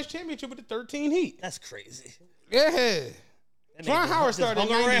Howard won his championship with the 13 Heat. That's crazy. Yeah. Juwan Howard started in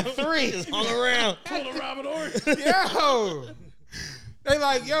 93. Just hung around. Pull a Robert Ory. Yo. They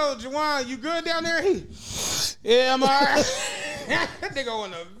like, yo, Juwan, you good down there? Yeah, I'm all right. That nigga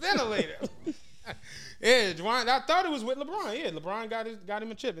on the ventilator. Yeah, Juwan, I thought it was with LeBron. Yeah, LeBron got him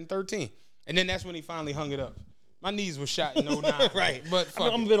a chip in 13. And then that's when he finally hung it up. My knees were shot in 09. Right. But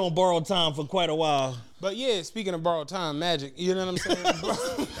fuck I've been on borrowed time for quite a while. But yeah, speaking of borrowed time, Magic, you know what I'm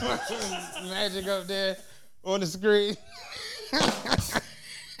saying? Magic up there on the screen.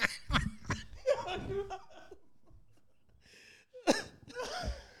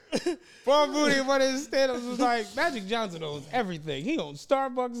 Paul Mooney, one of his stand-ups was like, Magic Johnson owns everything. He owns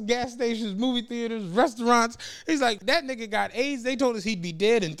Starbucks, gas stations, movie theaters, restaurants. He's like, that nigga got AIDS. They told us he'd be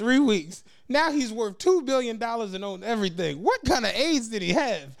dead in 3 weeks. Now he's worth $2 billion and owns everything. What kind of AIDS did he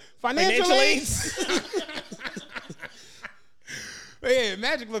have? Financial AIDS? But yeah,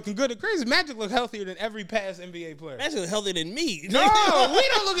 Magic looking good and crazy. Magic look healthier than every past NBA player. Magic look healthier than me. No, we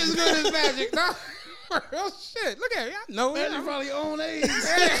don't look as good as Magic. No. Real shit. Look at me. I know it. Magic probably own AIDS.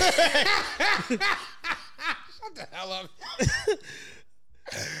 Shut the hell up.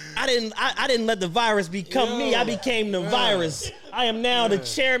 I didn't let the virus become me. I became the virus. I am now the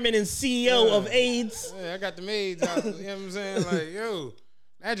chairman and CEO of AIDS. Yeah, I got the AIDS out. You know what I'm saying? Like, yo,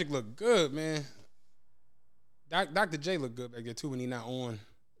 Magic look good, man. Dr. J look good back there too when he not on.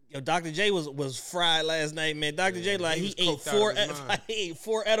 Yo, Dr. J was fried last night, man. Dr. J, like, he ate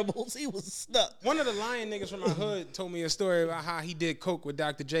four edibles. He was stuck. One of the Lion niggas from my hood told me a story about how he did coke with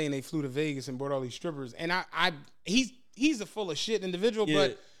Dr. J and they flew to Vegas and brought all these strippers. And he's a full of shit individual,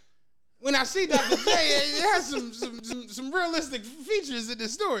 but when I see Dr. J, it has some realistic features in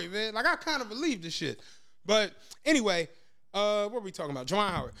this story, man. Like, I kind of believe this shit. But anyway, what were we talking about?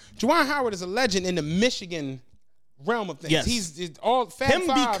 Juwan Howard. Juwan Howard is a legend in the Michigan realm of things. Yes. He's all Fab Him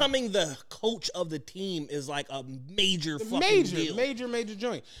Five, becoming the coach of the team is like a major fucking deal. Major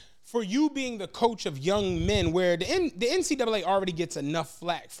joint. for you being the coach of young men, where the NCAA already gets enough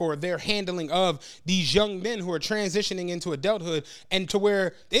flack for their handling of these young men who are transitioning into adulthood, and to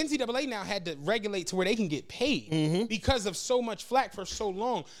where the NCAA now had to regulate to where they can get paid because of so much flack for so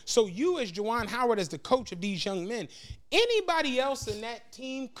long. So you as Juwan Howard, as the coach of these young men, anybody else in that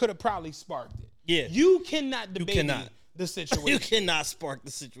team could have probably sparked it. Yeah. You cannot debate the situation. You cannot spark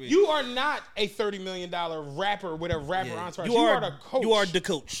the situation. You are not a $30 million rapper with a rapper entourage. You are the coach. You are the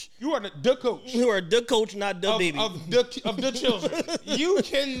coach. You are the coach. You are the coach, not the baby. Of the children. You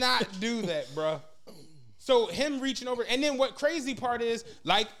cannot do that, bro. So him reaching over, and then what crazy part is,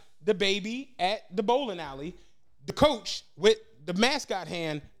 like the baby at the bowling alley, the coach with the mascot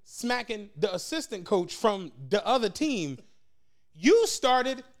hand smacking the assistant coach from the other team. You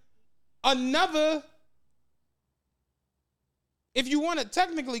started another, if you want to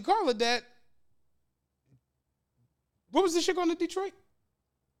technically call it that, what was the shit going to Detroit?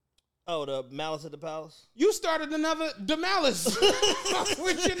 Oh, the Malice at the Palace? You started another DeMalice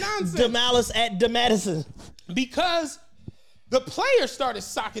with your nonsense. DeMalice at DeMadison. Because the players started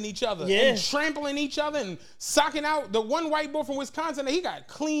socking each other and trampling each other and socking out. The one white boy from Wisconsin, he got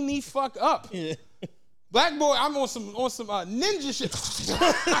clean the fuck up. Yeah. Black boy, I'm on some ninja shit.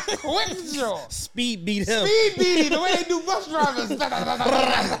 Quick draw. Speed beat him. Speed beat the way they do bus drivers.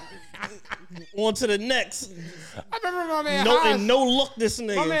 On to the next. I remember my man Haas. And no look this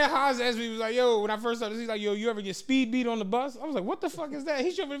nigga. My man Haas asked me, he was like, yo, when I first started, he's like, yo, you ever get speed beat on the bus? I was like, what the fuck is that?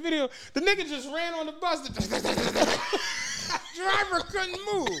 He showed me the video. The nigga just ran on the bus. Driver couldn't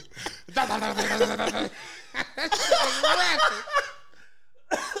move. That shit was rapid.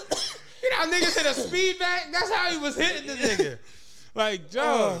 You know, niggas hit a speed back. That's how he was hitting the nigga. Like,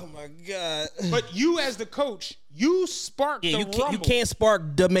 Joe. Oh, my God. But you as the coach, you sparked the rumble. You can't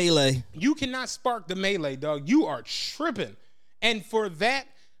spark the melee. You cannot spark the melee, dog. You are tripping. And for that,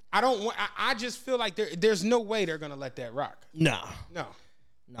 I just feel like there's no way they're going to let that rock. No.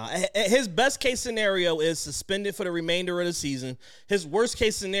 His best case scenario is suspended for the remainder of the season. His worst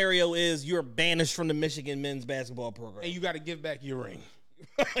case scenario is you're banished from the Michigan men's basketball program. And you got to give back your ring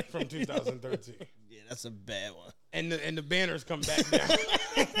from 2013. Yeah, that's a bad one. And the banners come back down.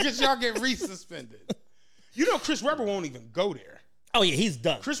 Because y'all get resuspended. You know Chris Webber won't even go there. Oh, yeah, he's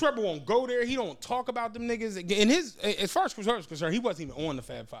done. Chris Webber won't go there. He don't talk about them niggas. And as far as Chris Webber's concerned, he wasn't even on the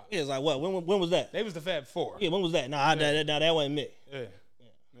Fab Five. Yeah, it's like, what? When was that? They was the Fab Four. Yeah, when was that? That wasn't me. Yeah.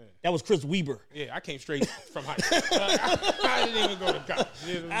 That was Chris Weber. Yeah, I came straight from high school. I didn't even go to college.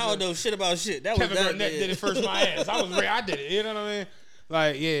 I don't know shit about shit. That Kevin was Garnett did it first my ass. I did it. You know what I mean?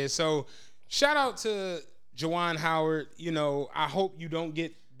 Like, yeah. So, shout out to Juwan Howard. You know, I hope you don't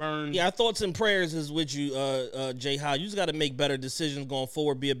get burned. Yeah, our thoughts and prayers is with you, Jay Howe. You just got to make better decisions going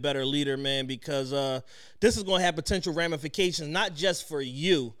forward. Be a better leader, man, because this is going to have potential ramifications, not just for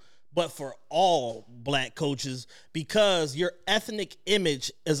you, but for all black coaches, because your ethnic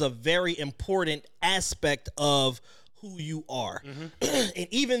image is a very important aspect of who you are. Mm-hmm. And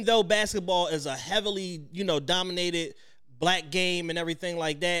even though basketball is a heavily, dominated black game and everything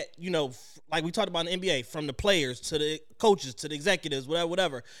like that, like we talked about in the NBA, from the players to the coaches to the executives,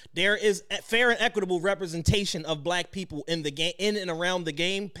 whatever, there is a fair and equitable representation of black people in the game, in and around the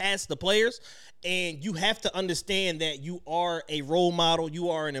game, past the players. And you have to understand that you are a role model,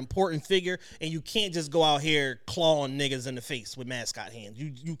 you are an important figure, and you can't just go out here clawing niggas in the face with mascot hands.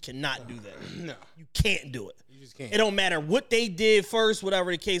 You cannot do that. No. You can't do it. You just can't. It don't matter what they did first,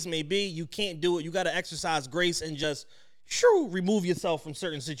 whatever the case may be, you can't do it. You got to exercise grace and just remove yourself from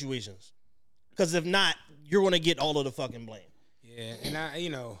certain situations. Because if not, you're going to get all of the fucking blame. Yeah,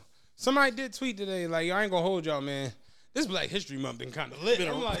 and somebody did tweet today, like, I ain't going to hold y'all, man. This Black History Month been kind of lit.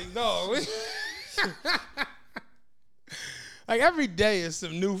 I'm like, no. Like, every day is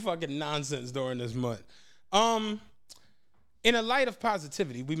some new fucking nonsense during this month. In a light of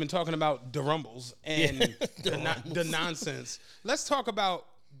positivity, we've been talking about the rumbles and the nonsense. Let's talk about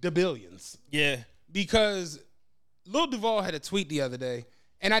the billions. Yeah. Because Lil Duval had a tweet the other day,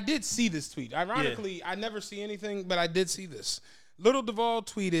 and I did see this tweet. Ironically, I never see anything, but I did see this. Lil Duval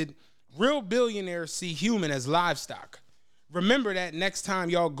tweeted, "Real billionaires see human as livestock. Remember that next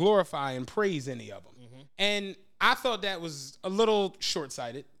time y'all glorify and praise any of them." Mm-hmm. And I thought that was a little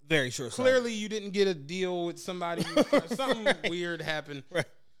short-sighted. Very short-sighted. Clearly, you didn't get a deal with somebody. Something weird happened. Right.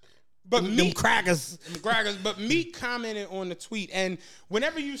 But them crackers. But Meek commented on the tweet, and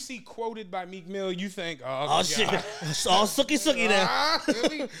whenever you see quoted by Meek Mill, you think, oh shit, all sookie there.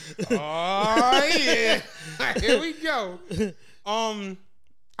 Yeah, here we go.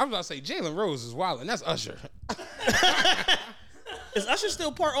 I was about to say Jalen Rose is wilding. That's Usher. Is Usher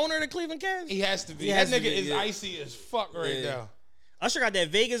still part owner of the Cleveland Cavs? He has to be. That nigga is icy as fuck right now. Usher got that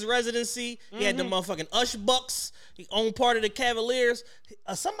Vegas residency. He had the motherfucking Ush Bucks. He owned part of the Cavaliers.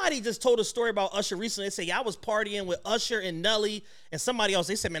 Somebody just told a story about Usher recently. They said, I was partying with Usher and Nelly and somebody else.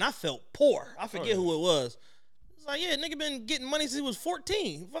 They said, man, I felt poor. I forget who it was. It's like, yeah, nigga been getting money since he was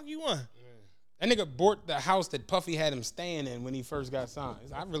 14. Fuck you want? That nigga bought the house that Puffy had him staying in when he first got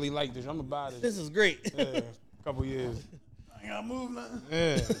signed. I really like this. I'm gonna buy this. This is great. Yeah, a couple years. I ain't gotta move nothing.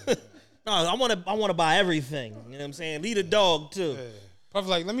 Yeah. No, I wanna buy everything. You know what I'm saying? Lead a dog too. Yeah. Puff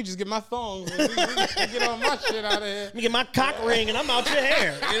like, let me just get my thongs and get all my shit out of here. Let me get my cock ring and I'm out your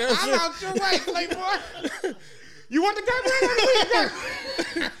hair. You know what I'm out your way, playboy. You want the cock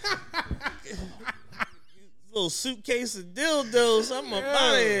ring? Little suitcase of dildos. I'm up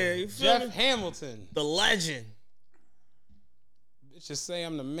out of here. You feel Jeff me? Hamilton. The legend. Bitch just say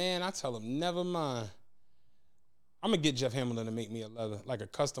I'm the man. I tell him, never mind. I'm going to get Jeff Hamilton to make me a leather, like a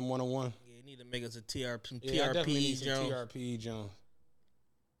custom 101. Yeah, you need to make us a TRP, Yeah, I definitely need some Jones. TRP Jones.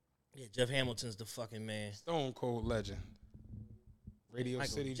 Yeah, Jeff Hamilton's the fucking man. Stone Cold legend. Radio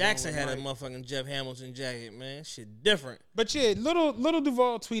Michael City. Jackson Jones, had a Mike. motherfucking Jeff Hamilton jacket, man. Shit different. But yeah, little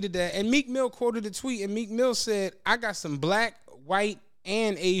Duval tweeted that, and Meek Mill quoted the tweet, and Meek Mill said, I got some black, white,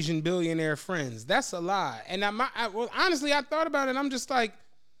 and Asian billionaire friends. That's a lie. And honestly, I thought about it, and I'm just like,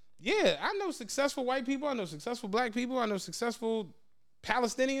 yeah, I know successful white people, I know successful black people, I know successful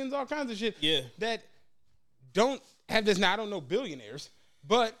Palestinians, all kinds of shit. Yeah. That don't have this. Now, I don't know billionaires,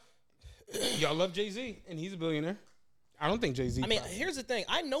 but y'all love Jay-Z, and he's a billionaire. I don't think Jay-Z. I mean, here's the thing.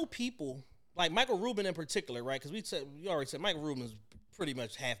 I know people, like Michael Rubin in particular, right? Because we already said Michael Rubin's pretty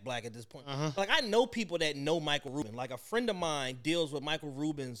much half black at this point. Like, I know people that know Michael Rubin. Like, a friend of mine deals with Michael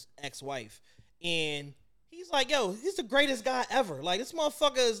Rubin's ex-wife, and he's like, yo, he's the greatest guy ever. Like, this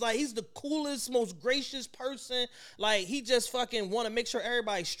motherfucker is like, he's the coolest, most gracious person. Like, he just fucking want to make sure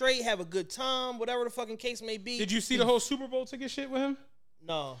everybody's straight, have a good time, whatever the fucking case may be. Did you see the whole Super Bowl ticket shit with him?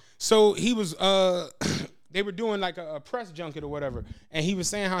 No. So he was, they were doing like a press junket or whatever, and he was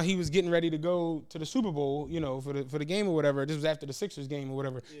saying how he was getting ready to go to the Super Bowl, you know, for the game or whatever. This was after the Sixers game or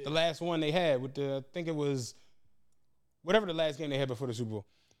whatever, the last one they had with I think it was whatever the last game they had before the Super Bowl.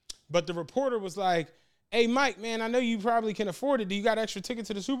 But the reporter was like, hey, Mike, man, I know you probably can afford it. Do you got extra ticket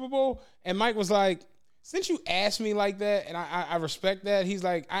to the Super Bowl? And Mike was like, since you asked me like that, and I respect that, he's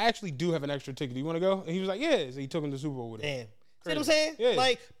like, I actually do have an extra ticket. Do you want to go? And he was like, yeah. So he took him to the Super Bowl with him. Damn. See what I'm saying? Yeah.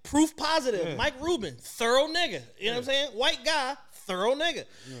 Like, proof positive. Yeah. Mike Rubin, thorough nigga. You know what I'm saying? White guy, thorough nigga.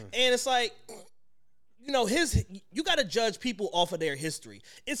 And it's like, you know, you got to judge people off of their history.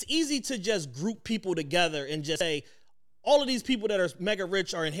 It's easy to just group people together and just say, all of these people that are mega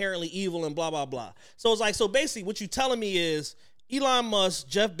rich are inherently evil and blah, blah, blah. So it's like, so basically what you're telling me is Elon Musk,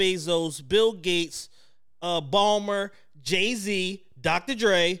 Jeff Bezos, Bill Gates, Ballmer, Jay-Z, Dr.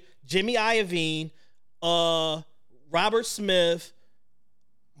 Dre, Jimmy Iovine, Robert Smith,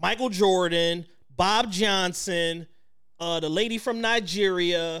 Michael Jordan, Bob Johnson, the lady from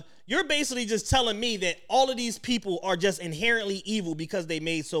Nigeria. You're basically just telling me that all of these people are just inherently evil because they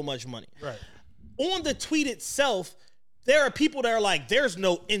made so much money. Right. On the tweet itself, there are people that are like, there's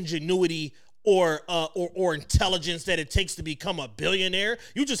no ingenuity or intelligence that it takes to become a billionaire.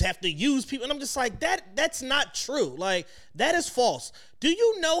 You just have to use people. And I'm just like, that's not true. Like, that is false. Do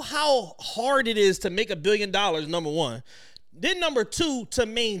you know how hard it is to make $1 billion, number one? Then number two, to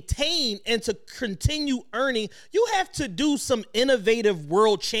maintain and to continue earning, you have to do some innovative,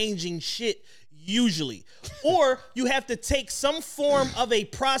 world-changing shit usually. Or you have to take some form of a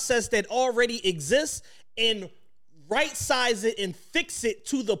process that already exists and right size it and fix it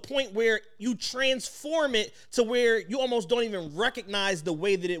to the point where you transform it to where you almost don't even recognize the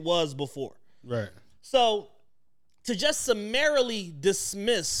way that it was before. Right. So to just summarily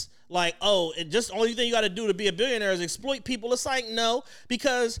dismiss like, oh, it just only thing you got to do to be a billionaire is exploit people. It's like, no,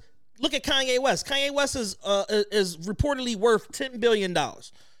 because look at Kanye West. Kanye West is reportedly worth $10 billion.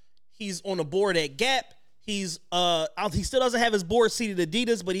 He's on a board at Gap. He still doesn't have his board seat at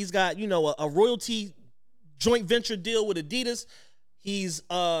Adidas, but he's got, you know, a royalty joint venture deal with Adidas. He's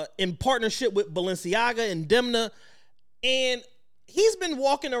in partnership with Balenciaga and Demna. And he's been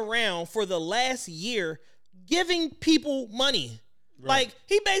walking around for the last year giving people money. Right. Like,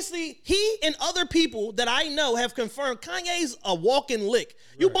 he and other people that I know have confirmed Kanye's a walking lick.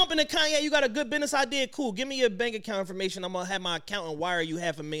 You bump into Kanye, you got a good business idea, cool. Give me your bank account information. I'm going to have my accountant wire you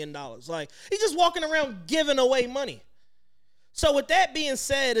 $500,000. Like, he's just walking around giving away money. So with that being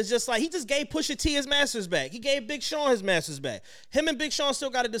said, it's just like he just gave Pusha T his master's back. He gave Big Sean his master's back. Him and Big Sean still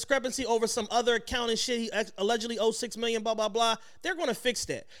got a discrepancy over some other accounting shit. He allegedly owes $6 million, blah, blah, blah. They're going to fix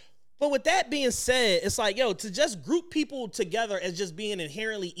that. But with that being said, it's like, yo, to just group people together as just being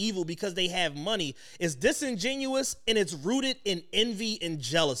inherently evil because they have money is disingenuous, and it's rooted in envy and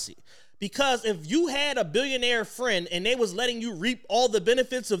jealousy. Because if you had a billionaire friend and they was letting you reap all the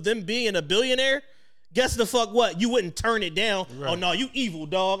benefits of them being a billionaire, guess the fuck what? You wouldn't turn it down. Right. Oh no, you evil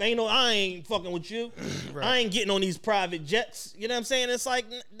dog. I ain't fucking with you. Right. I ain't getting on these private jets. You know what I'm saying? It's like,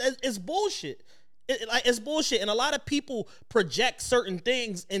 it's bullshit. It's bullshit. And a lot of people project certain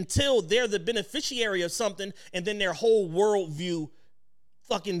things until they're the beneficiary of something, and then their whole worldview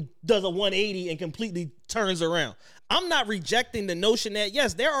fucking does a 180 and completely turns around. I'm not rejecting the notion that,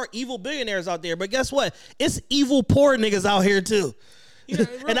 yes, there are evil billionaires out there, but guess what? It's evil poor niggas out here too.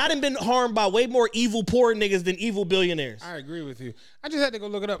 And I done been harmed by way more evil poor niggas than evil billionaires. I agree with you. I just had to go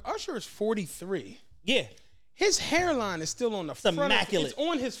look it up. Usher is 43. Yeah. His hairline is still on the front. Immaculate. It's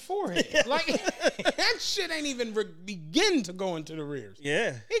on his forehead. Like, that shit ain't even begin to go into the rears.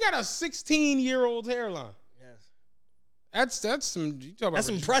 Yeah. He got a 16-year-old hairline. Yes. That's some. That's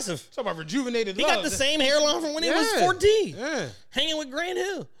impressive. Talk about rejuvenated. He got the same hairline from when he was 14. Yeah. Hanging with Grant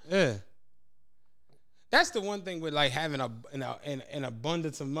Hill. Yeah. That's the one thing with like having an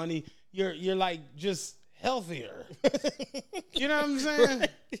abundance of money. You're like just healthier. You know what I'm saying? Right.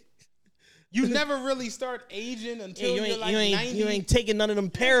 You never really start aging until you're like 90. You ain't taking none of them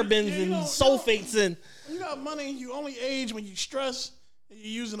parabens and sulfates and. When you got money, you only age when you stress and you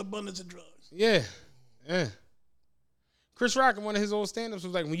use an abundance of drugs. Yeah. Yeah. Chris Rock in one of his old stand-ups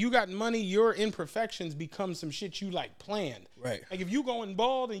was like, when you got money, your imperfections become some shit you like planned. Right. Like if you going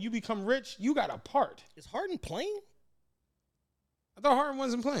bald and you become rich, you got a part. Is Harden playing? I thought Harden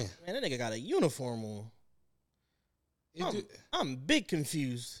wasn't playing. Man, that nigga got a uniform on. I'm big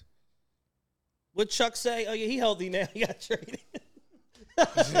confused. What Chuck say? Oh yeah, he healthy now. He got traded.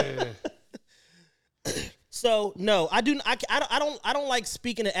 So no, I don't like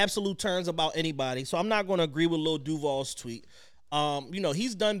speaking in absolute terms about anybody. So I'm not going to agree with Lil Duval's tweet.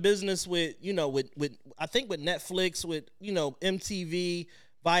 He's done business with I think with Netflix, with MTV,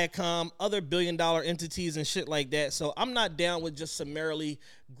 Viacom, other billion-dollar entities and shit like that. So I'm not down with just summarily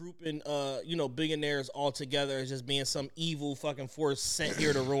grouping billionaires all together as just being some evil fucking force sent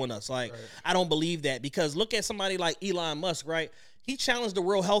here to ruin us. Like, right. I don't believe that, because look at somebody like Elon Musk, right? He challenged the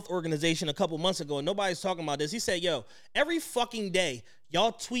World Health Organization a couple months ago, and nobody's talking about this. He said, yo, every fucking day,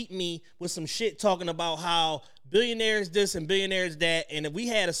 y'all tweet me with some shit talking about how billionaires this and billionaires that, and if we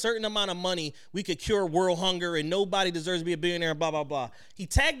had a certain amount of money, we could cure world hunger, and nobody deserves to be a billionaire, blah, blah, blah. He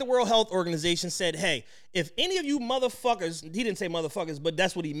tagged the World Health Organization, said, hey, if any of you motherfuckers, he didn't say motherfuckers, but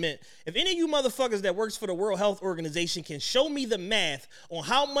that's what he meant. If any of you motherfuckers that works for the World Health Organization can show me the math on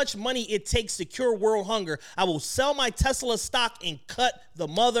how much money it takes to cure world hunger, I will sell my Tesla stock and cut the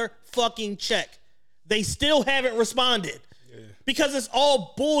motherfucking check. They still haven't responded. Yeah. Because it's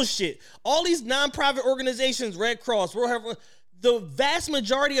all bullshit. All these non-profit organizations, Red Cross, World Health, the vast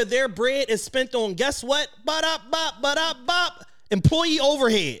majority of their bread is spent on, guess what? Ba-da-bop, employee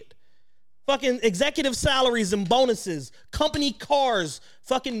overhead. Fucking executive salaries and bonuses, company cars,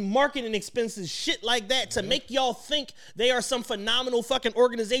 fucking marketing expenses, shit like that, to make y'all think they are some phenomenal fucking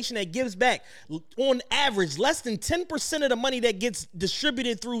organization that gives back. On average, less than 10% of the money that gets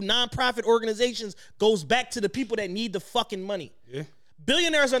distributed through nonprofit organizations goes back to the people that need the fucking money. Yeah.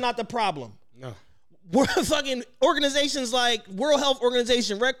 Billionaires are not the problem. No. We're fucking organizations like World Health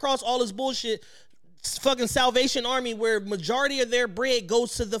Organization, Red Cross, all this bullshit, fucking Salvation Army, where majority of their bread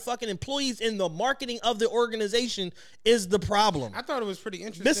goes to the fucking employees in the marketing of the organization, is the problem. I thought it was pretty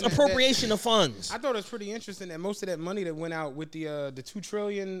interesting. Misappropriation of funds. I thought it was pretty interesting that most of that money that went out with the $2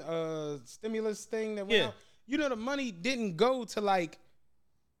 trillion stimulus thing that went out, the money didn't go to like,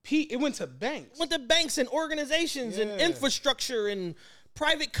 it went to banks. Went to banks and organizations and infrastructure and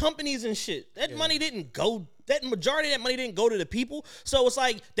private companies and shit. That money didn't go. That majority of that money didn't go to the people. So it's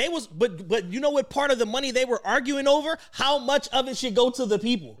like but you know what part of the money they were arguing over? How much of it should go to the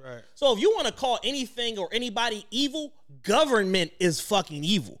people. Right. So if you want to call anything or anybody evil, government is fucking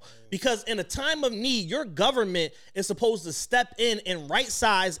evil. Because in a time of need, your government is supposed to step in and right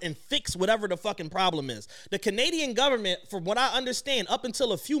size and fix whatever the fucking problem is. The Canadian government, from what I understand, up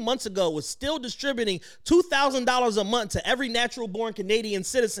until a few months ago, was still distributing $2,000 a month to every natural-born Canadian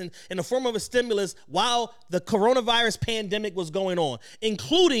citizen in the form of a stimulus while the coronavirus pandemic was going on,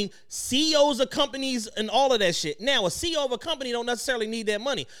 including CEOs of companies and all of that shit. Now, a CEO of a company don't necessarily need that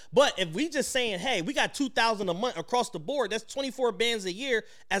money. But if we just saying, hey, we got $2,000 a month across the board, that's 24 bands a year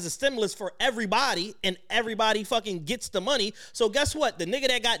as a stimulus for everybody, and everybody fucking gets the money. So guess what? The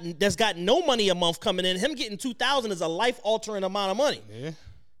nigga that's got no money a month coming in, him getting $2,000 is a life-altering amount of money. Yeah.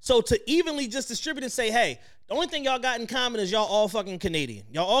 So to evenly just distribute and say, hey, the only thing y'all got in common is y'all all fucking Canadian.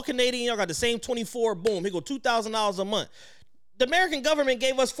 Y'all all Canadian. Y'all got the same 24. Boom. Here go $2,000 a month. The American government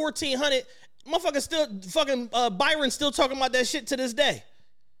gave us $1,400. Motherfucker still fucking Byron still talking about that shit to this day.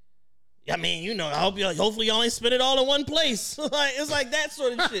 I mean, you know, hopefully y'all ain't spend it all in one place. Like, it's like that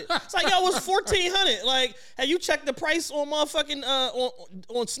sort of shit. It's like, yo, it's $1,400. Like, have you checked the price on motherfucking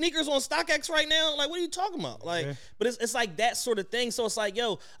on sneakers on StockX right now? Like, what are you talking about? Like, but it's like that sort of thing. So it's like,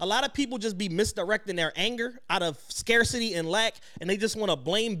 yo, a lot of people just be misdirecting their anger out of scarcity and lack, and they just want to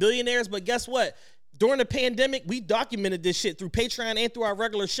blame billionaires. But guess what? During the pandemic, we documented this shit through Patreon and through our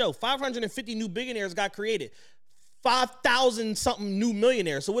regular show. 550 new billionaires got created. 5,000 something new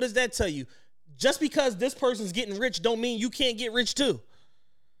millionaires. So what does that tell you? Just because this person's getting rich don't mean you can't get rich too.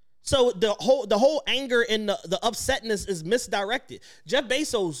 So the whole anger and the upsetness is misdirected. Jeff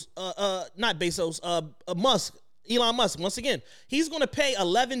Bezos, Elon Musk, once again, he's going to pay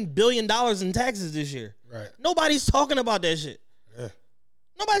 $11 billion in taxes this year. Right. Nobody's talking about that shit. Yeah.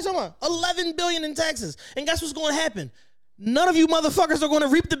 Nobody's talking about $11 billion in taxes. And guess what's going to happen? None of you motherfuckers are going to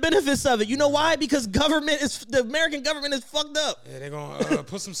reap the benefits of it. You know why? Because the American government is fucked up. Yeah, they're going to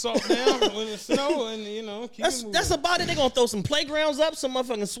put some salt down when it snow and, you know, keep it moving. That's about it. They're going to throw some playgrounds up, some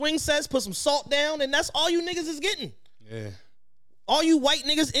motherfucking swing sets, put some salt down, and that's all you niggas is getting. Yeah. All you white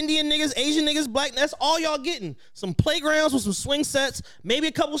niggas, Indian niggas, Asian niggas, black, that's all y'all getting. Some playgrounds with some swing sets, maybe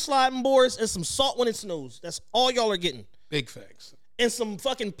a couple sliding boards, and some salt when it snows. That's all y'all are getting. Big facts. And some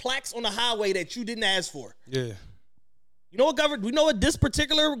fucking plaques on the highway that you didn't ask for. Yeah. You know what this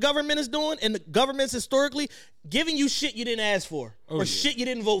particular government is doing? And the government's historically giving you shit you didn't ask for shit you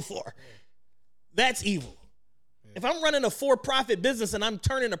didn't vote for. That's evil. Yeah. If I'm running a for-profit business and I'm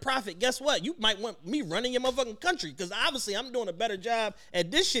turning a profit, guess what? You might want me running your motherfucking country because obviously I'm doing a better job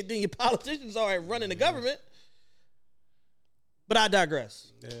at this shit than your politicians are at running the government. But I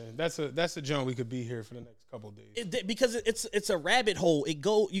digress. Yeah, that's a joint we could be here for the next couple of days. Because it's a rabbit hole.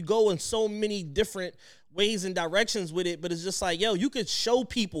 You go in so many different ways and directions with it, but it's just like, yo, you could show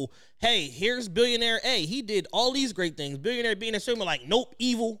people, hey, here's billionaire A. He did all these great things. Billionaire B, and they're like, nope,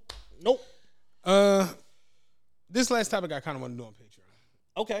 evil, nope. This last topic I kind of want to do on Patreon.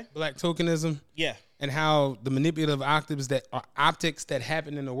 Okay. Black tokenism. Yeah. And how the manipulative optics that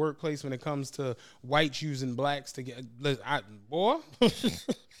happen in the workplace when it comes to whites using blacks to get yeah,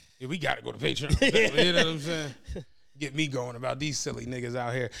 we got to go to Patreon. You know what I'm saying? Get me going about these silly niggas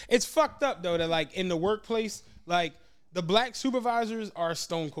out here. It's fucked up though that like in the workplace, like the black supervisors are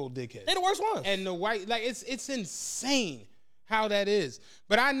stone cold dickheads. They're the worst ones. And the white, like it's insane how that is.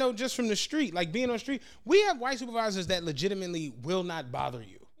 But I know just from the street, like being on the street, we have white supervisors that legitimately will not bother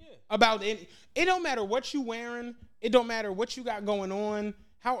you. About it. It don't matter what you wearing. It don't matter what you got going on,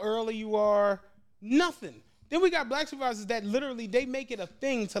 how early you are, nothing. Then we got black supervisors that literally, they make it a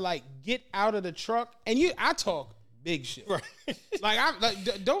thing to like get out of the truck. And I talk big shit. Right.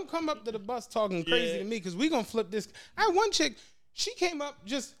 Don't come up to the bus talking crazy to me because we gonna flip this. I had one chick, she came up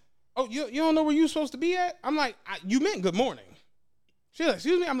just, you don't know where you supposed to be at? I'm like, you meant good morning. She's like,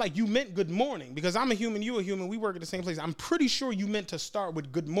 excuse me? I'm like, you meant good morning because I'm a human, you a human, we work at the same place. I'm pretty sure you meant to start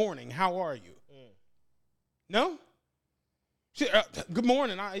with good morning. How are you? No? She, good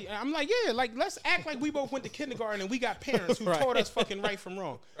morning. I'm like, yeah, like let's act like we both went to kindergarten and we got parents who taught us fucking right from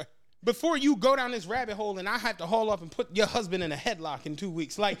wrong. Right. Before you go down this rabbit hole and I have to haul up and put your husband in a headlock in 2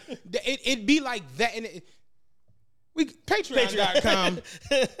 weeks. Like, it'd be like that. And Patreon.com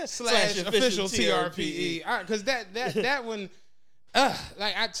 / official TRPE. Because that one...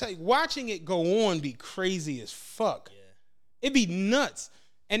 like I tell you, watching it go on be crazy as fuck. Yeah. It'd be nuts.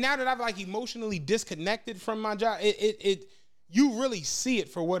 And now that I've like emotionally disconnected from my job, you really see it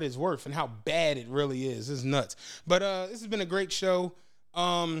for what it's worth and how bad it really is. It's nuts. But this has been a great show.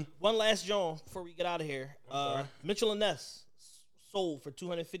 One last John before we get out of here. Mitchell & Ness sold for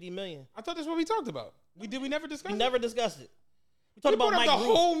 $250 million. I thought that's what we talked about. We never discussed it? We never discussed it. We talked about Mike the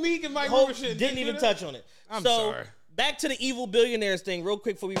Group. whole Meek and Mike Group shit. Didn't even touch on it. I'm sorry. Back to the evil billionaires thing real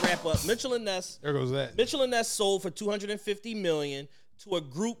quick before we wrap up. Mitchell & Ness. There goes that. Mitchell & Ness sold for $250 million to a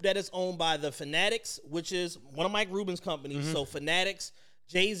group that is owned by the Fanatics, which is one of Mike Rubin's companies. Mm-hmm. So Fanatics,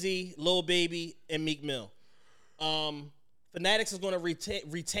 Jay-Z, Lil Baby, and Meek Mill. Fanatics is going to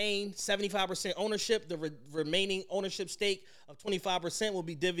retain 75% ownership. The remaining ownership stake of 25% will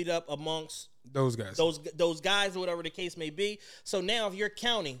be divvied up amongst those guys. Those guys, or whatever the case may be. So now if you're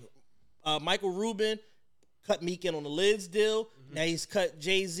counting, Michael Rubin cut Meek in on the Lids deal. Mm-hmm. Now he's cut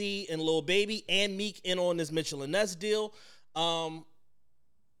Jay-Z and Lil Baby and Meek in on this Mitchell & Ness deal.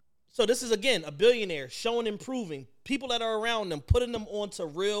 So this is, again, a billionaire showing, improving, people that are around them, putting them onto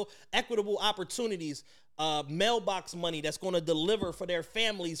real equitable opportunities, mailbox money that's going to deliver for their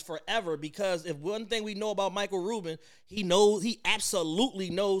families forever. Because if one thing we know about Michael Rubin, he absolutely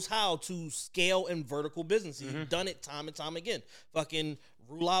knows how to scale in vertical business. He's done it time and time again. Fucking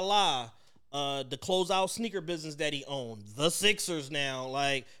Rue La La, the closeout sneaker business that he owned, the Sixers now,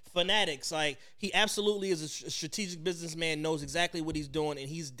 like Fanatics. Like, he absolutely is a strategic businessman, knows exactly what he's doing, and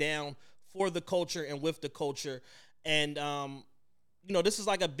he's down for the culture and with the culture. And you know, this is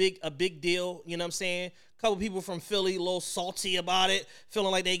like a big deal. You know what I'm saying? A couple people from Philly a little salty about it,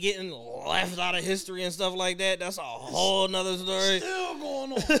 feeling like they getting left out of history and stuff like that. That's a whole nother story. Still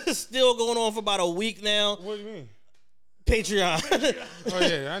going on. Still going on for about a week now. What do you mean? Patreon. Oh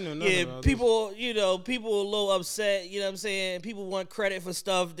yeah, I knew nothing about people, you know, people a little upset, you know what I'm saying? People want credit for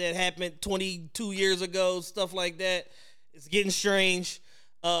stuff that happened 22 years ago, stuff like that. It's getting strange.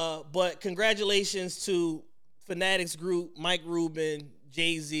 But congratulations to Fanatics Group, Mike Rubin,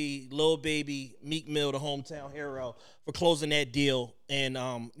 Jay-Z, Lil Baby, Meek Mill, the hometown hero, for closing that deal and,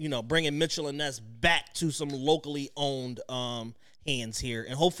 you know, bringing Mitchell and Ness back to some locally owned hands here.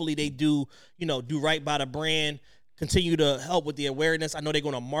 And hopefully they do, you know, do right by the brand, continue to help with the awareness. I know they're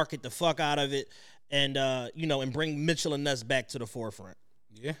going to market the fuck out of it and, you know, and bring Mitchell and Ness back to the forefront.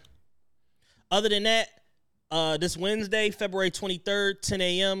 Yeah. Other than that, this Wednesday, February 23rd, 10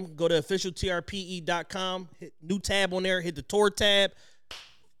 a.m., go to officialtrpe.com, hit new tab on there, hit the tour tab.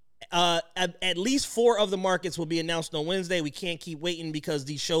 At least 4 of the markets will be announced on Wednesday. We can't keep waiting because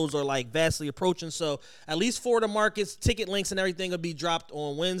these shows are like vastly approaching. So at least 4 of the markets, ticket links and everything will be dropped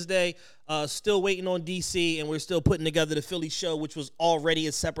on Wednesday. Still waiting on DC, and we're still putting together the Philly show, which was already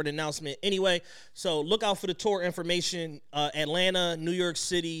a separate announcement anyway. So look out for the tour information. Atlanta, New York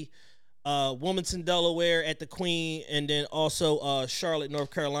City, Wilmington, Delaware at the Queen, and then also Charlotte,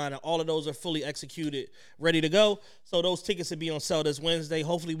 North Carolina. All of those are fully executed, ready to go. So those tickets will be on sale this Wednesday.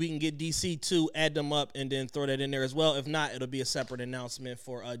 Hopefully we can get DC too, add them up, and then throw that in there as well. If not, it'll be a separate announcement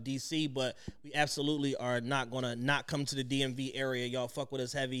for DC, but we absolutely are not going to not come to the DMV area. Y'all fuck with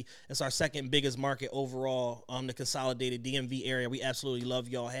us heavy. It's our second biggest market overall, the consolidated DMV area. We absolutely love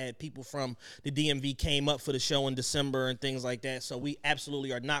y'all. Had people from the DMV came up for the show in December and things like that, so we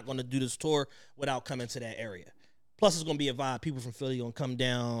absolutely are not going to do this tour without coming to that area. Plus, it's going to be a vibe. People from Philly going to come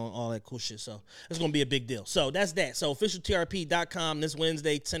down, all that cool shit. So it's going to be a big deal. So that's that. So officialtrp.com this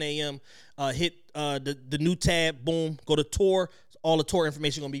Wednesday, 10 a.m. Hit the new tab. Boom. Go to tour. All the tour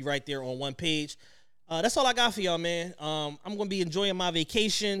information going to be right there on one page. That's all I got for y'all, man. I'm going to be enjoying my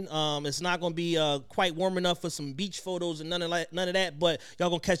vacation. It's not going to be quite warm enough for some beach photos and none of that. But y'all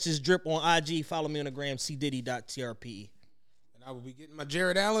going to catch this drip on IG. Follow me on the gram, cdiddy.trpe. And I will be getting my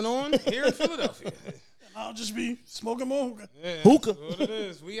Jared Allen on here in Philadelphia. I'll just be smoking more hookah. Yeah, Hookah. that's what it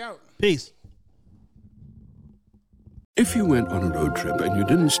is. We out. Peace. If you went on a road trip and you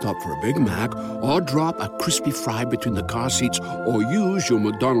didn't stop for a Big Mac or drop a crispy fry between the car seats or use your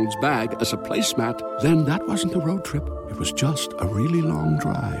McDonald's bag as a placemat, then that wasn't a road trip. It was just a really long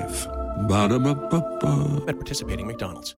drive. Ba-da-ba-ba-ba. At participating McDonald's.